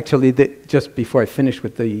book. Actually, just before I finish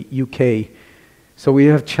with the UK, so we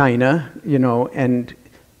have China, and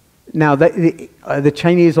now the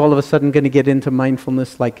Chinese all of a sudden going to get into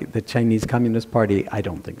mindfulness like the Chinese Communist Party? I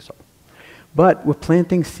don't think so. But we're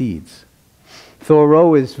planting seeds.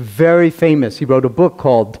 Thoreau is very famous. He wrote a book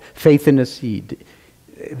called Faith in a Seed.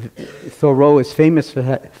 Thoreau is famous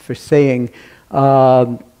for saying,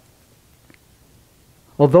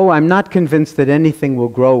 although I'm not convinced that anything will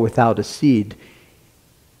grow without a seed,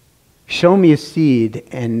 show me a seed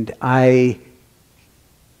and I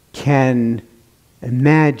can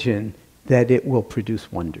imagine that it will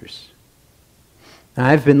produce wonders. Now,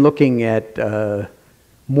 I've been looking at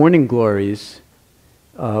morning glories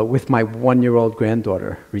with my 1-year-old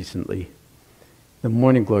granddaughter recently. The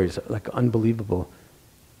morning glories are like unbelievable.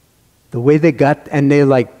 The way they got, and they're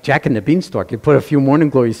like Jack and the Beanstalk. You put a few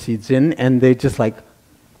morning glory seeds in and they just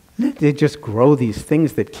grow these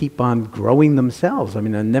things that keep on growing themselves. I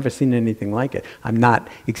mean, I've never seen anything like it. I'm not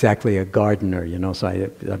exactly a gardener, so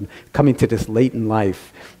I'm coming to this late in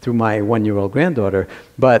life through my 1-year-old granddaughter.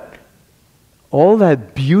 But all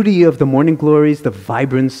that beauty of the morning glories, the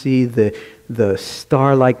vibrancy, the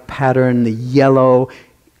star-like pattern, the yellow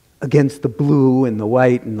against the blue and the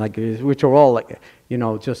white, and which are all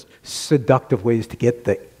just seductive ways to get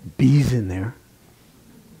the bees in there.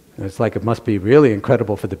 It's like it must be really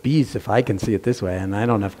incredible for the bees if I can see it this way, and I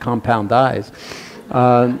don't have compound eyes.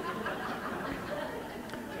 But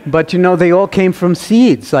they all came from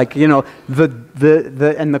seeds. And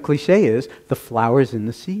the cliche is the flower is in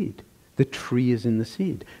the seed, the tree is in the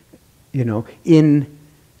seed. In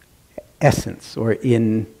essence or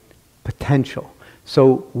in potential.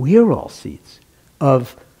 So we're all seeds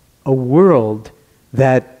of a world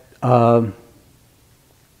that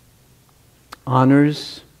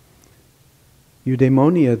honors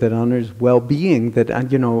eudaimonia, that honors well-being, that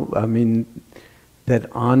that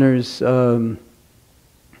honors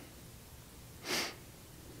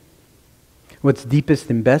what's deepest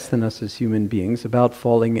and best in us as human beings, about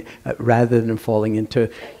falling rather than falling into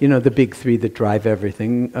the big three that drive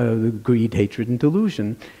everything: greed, hatred, and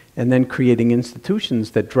delusion. And then creating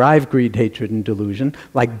institutions that drive greed, hatred, and delusion,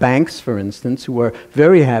 like banks, for instance, who are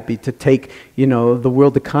very happy to take, the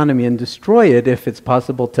world economy and destroy it if it's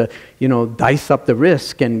possible to, dice up the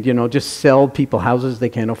risk and, just sell people houses they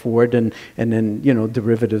can't afford and then,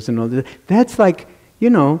 derivatives and all that. That's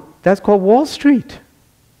that's called Wall Street.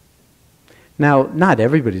 Now, not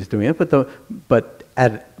everybody's doing it, but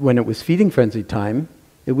when it was feeding frenzy time,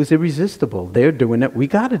 it was irresistible. They're doing it. We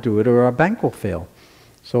got to do it or our bank will fail.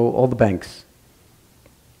 So all the banks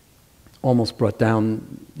almost brought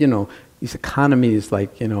down, these economies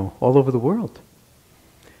all over the world.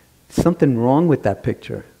 Something wrong with that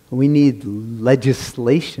picture. We need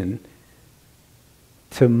legislation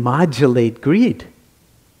to modulate greed,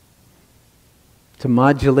 to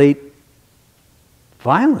modulate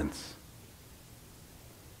violence,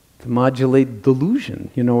 to modulate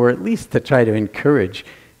delusion, or at least to try to encourage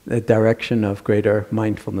the direction of greater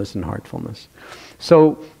mindfulness and heartfulness.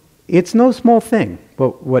 So it's no small thing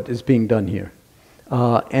what is being done here.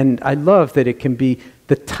 And I love that it can be,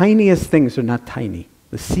 the tiniest things are not tiny.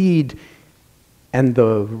 The seed and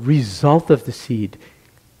the result of the seed,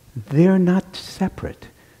 they're not separate.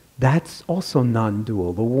 That's also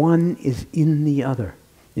non-dual. The one is in the other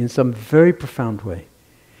in some very profound way.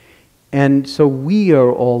 And so we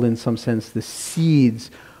are all, in some sense, the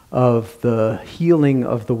seeds of the healing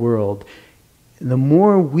of the world. The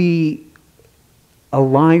more we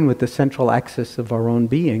align with the central axis of our own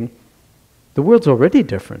being, the world's already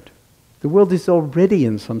different. The world is already,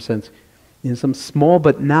 in some sense, in some small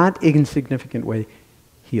but not insignificant way,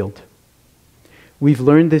 healed. We've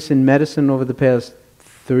learned this in medicine over the past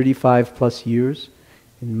 35 plus years,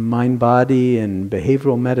 in mind-body and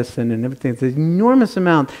behavioral medicine and everything. There's an enormous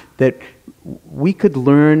amount that we could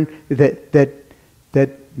learn, that that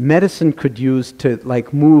medicine could use to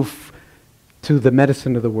like move to the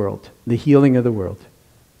medicine of the world, the healing of the world,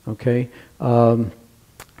 okay? The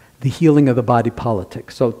healing of the body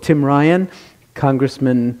politic. So Tim Ryan,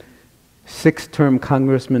 congressman, 6-term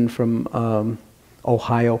congressman from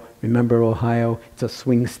Ohio. Remember Ohio? It's a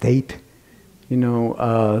swing state. You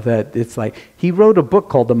know, that it's like, he wrote a book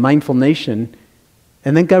called The Mindful Nation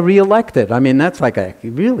and then got reelected. I mean, that's like a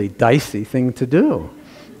really dicey thing to do.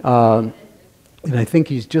 And I think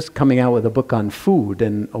he's just coming out with a book on food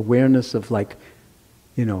and awareness of, like,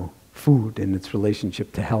 you know, food and its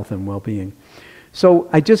relationship to health and well-being. So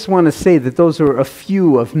I just want to say that those are a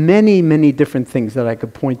few of many, many different things that I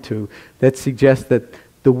could point to that suggest that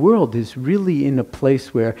the world is really in a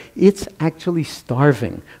place where it's actually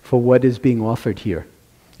starving for what is being offered here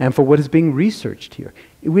and for what is being researched here.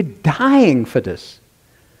 We're dying for this.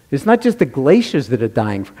 It's not just the glaciers that are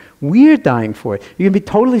dying for it. We're dying for it. You can be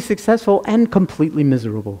totally successful and completely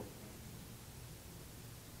miserable.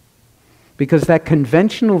 Because that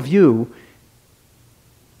conventional view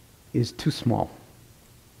is too small.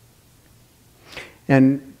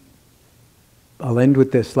 And I'll end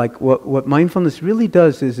with this. Like what mindfulness really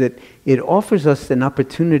does is it offers us an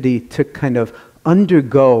opportunity to kind of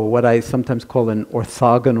undergo what I sometimes call an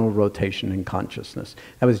orthogonal rotation in consciousness.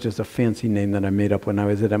 That was just a fancy name that I made up when I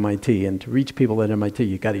was at MIT. And to reach people at MIT,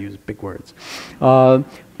 you got to use big words.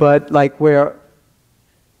 But like where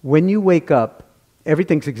when you wake up,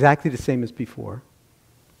 everything's exactly the same as before,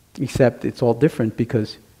 except it's all different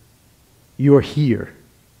because you're here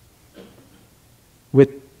with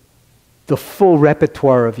the full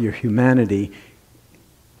repertoire of your humanity,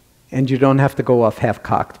 and you don't have to go off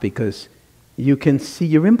half-cocked because you can see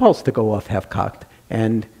your impulse to go off half-cocked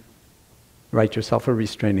and write yourself a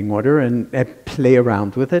restraining order and play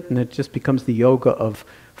around with it, and it just becomes the yoga of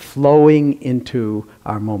flowing into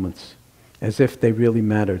our moments as if they really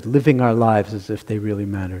mattered, living our lives as if they really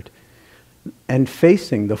mattered, and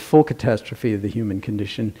facing the full catastrophe of the human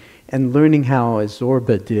condition and learning how, as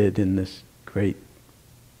Zorba did in this great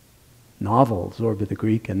novel, Zorba the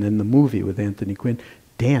Greek, and then the movie with Anthony Quinn,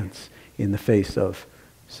 dance in the face of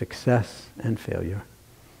success and failure.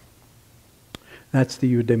 That's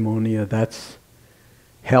the eudaimonia, that's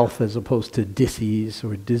health as opposed to disease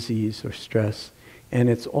or stress. And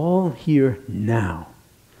it's all here now.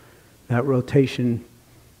 That rotation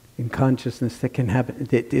in consciousness that can happen,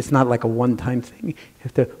 it's not like a one-time thing. You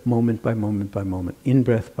have to moment by moment by moment,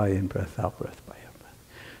 in-breath by in-breath, out-breath by out-breath.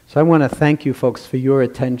 So I want to thank you folks for your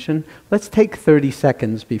attention. Let's take 30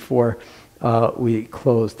 seconds before we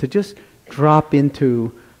close to just drop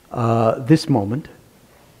into this moment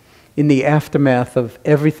in the aftermath of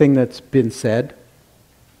everything that's been said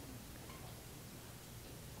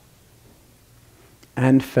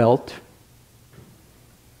and felt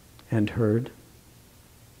and heard,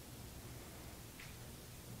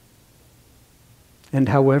 and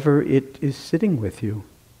however it is sitting with you,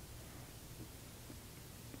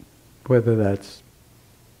 whether that's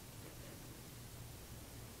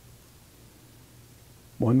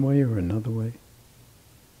one way or another way.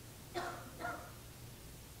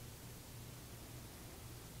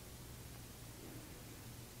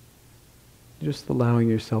 Just allowing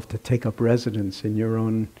yourself to take up residence in your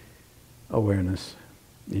own awareness,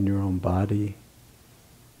 in your own body,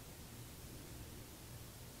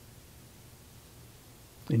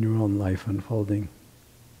 in your own life unfolding.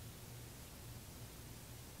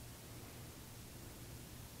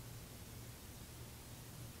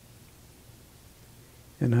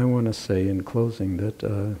 And I want to say in closing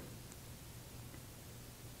that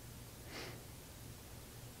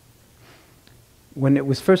when it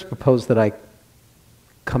was first proposed that I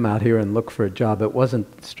come out here and look for a job, it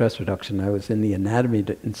wasn't stress reduction. I was in the anatomy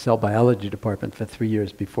and cell biology department for 3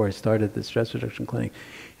 years before I started the stress reduction clinic.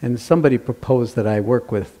 And somebody proposed that I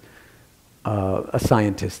work with a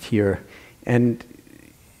scientist here. And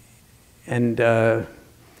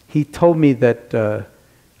he told me that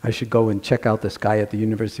I should go and check out this guy at the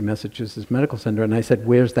University of Massachusetts Medical Center. And I said,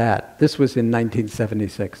 "Where's that?" This was in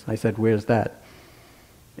 1976. I said, "Where's that?"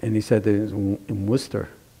 And he said, "It's in Worcester."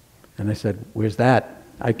 And I said, "Where's that?"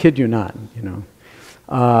 I kid you not, you know.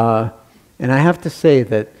 And I have to say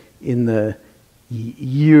that in the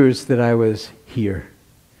years that I was here,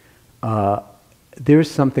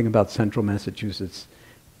 there's something about Central Massachusetts.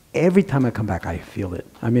 Every time I come back, I feel it.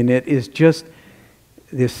 I mean, it is just,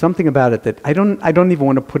 there's something about it that I don't even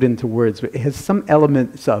want to put into words, but it has some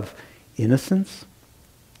elements of innocence,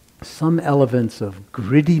 some elements of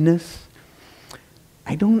grittiness.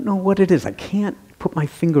 I don't know what it is. I can't put my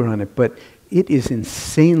finger on it, but it is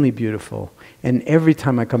insanely beautiful. And every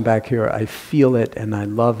time I come back here, I feel it and I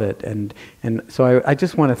love it. And so I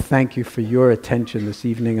just want to thank you for your attention this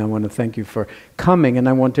evening. I want to thank you for coming. And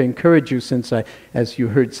I want to encourage you, since as you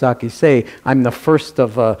heard Saki say, I'm the first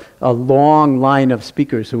of a long line of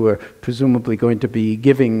speakers who are presumably going to be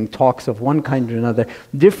giving talks of one kind or another.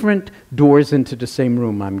 Different doors into the same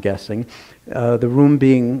room, I'm guessing. The room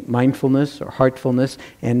being mindfulness or heartfulness.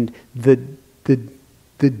 And the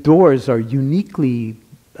doors are uniquely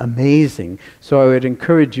amazing. So I would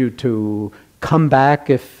encourage you to come back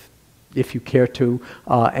if you care to,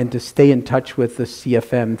 and to stay in touch with the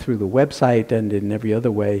CFM through the website and in every other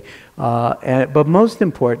way. But most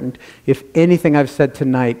important, if anything I've said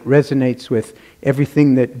tonight resonates with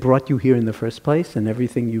everything that brought you here in the first place and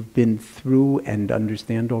everything you've been through and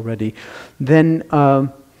understand already, then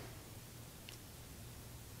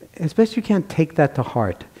as best you can, take that to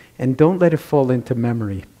heart and don't let it fall into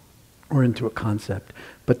memory or into a concept,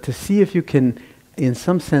 but to see if you can, in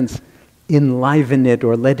some sense, enliven it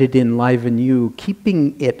or let it enliven you,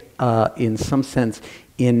 keeping it, in some sense,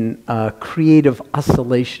 in creative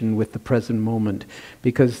oscillation with the present moment,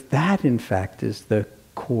 because that, in fact, is the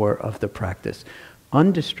core of the practice.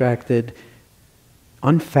 Undistracted,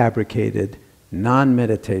 unfabricated,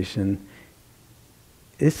 non-meditation.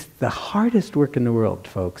 It's the hardest work in the world,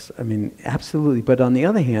 folks. I mean, absolutely. But on the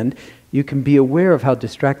other hand, you can be aware of how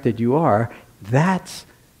distracted you are. That's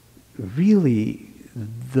really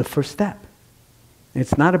the first step.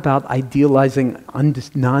 It's not about idealizing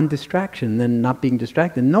non-distraction and not being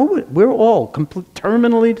distracted. No, we're all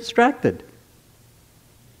terminally distracted.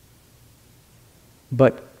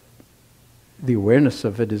 But the awareness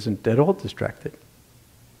of it isn't at all distracted.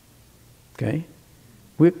 Okay?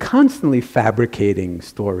 We're constantly fabricating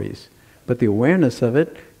stories, but the awareness of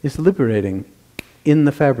it is liberating in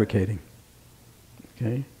the fabricating.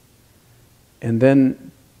 Okay? And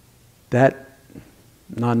then that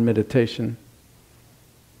non-meditation,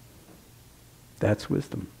 that's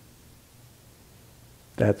wisdom.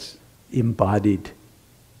 That's embodied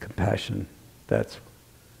compassion. That's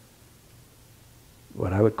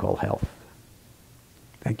what I would call health.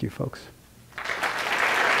 Thank you, folks.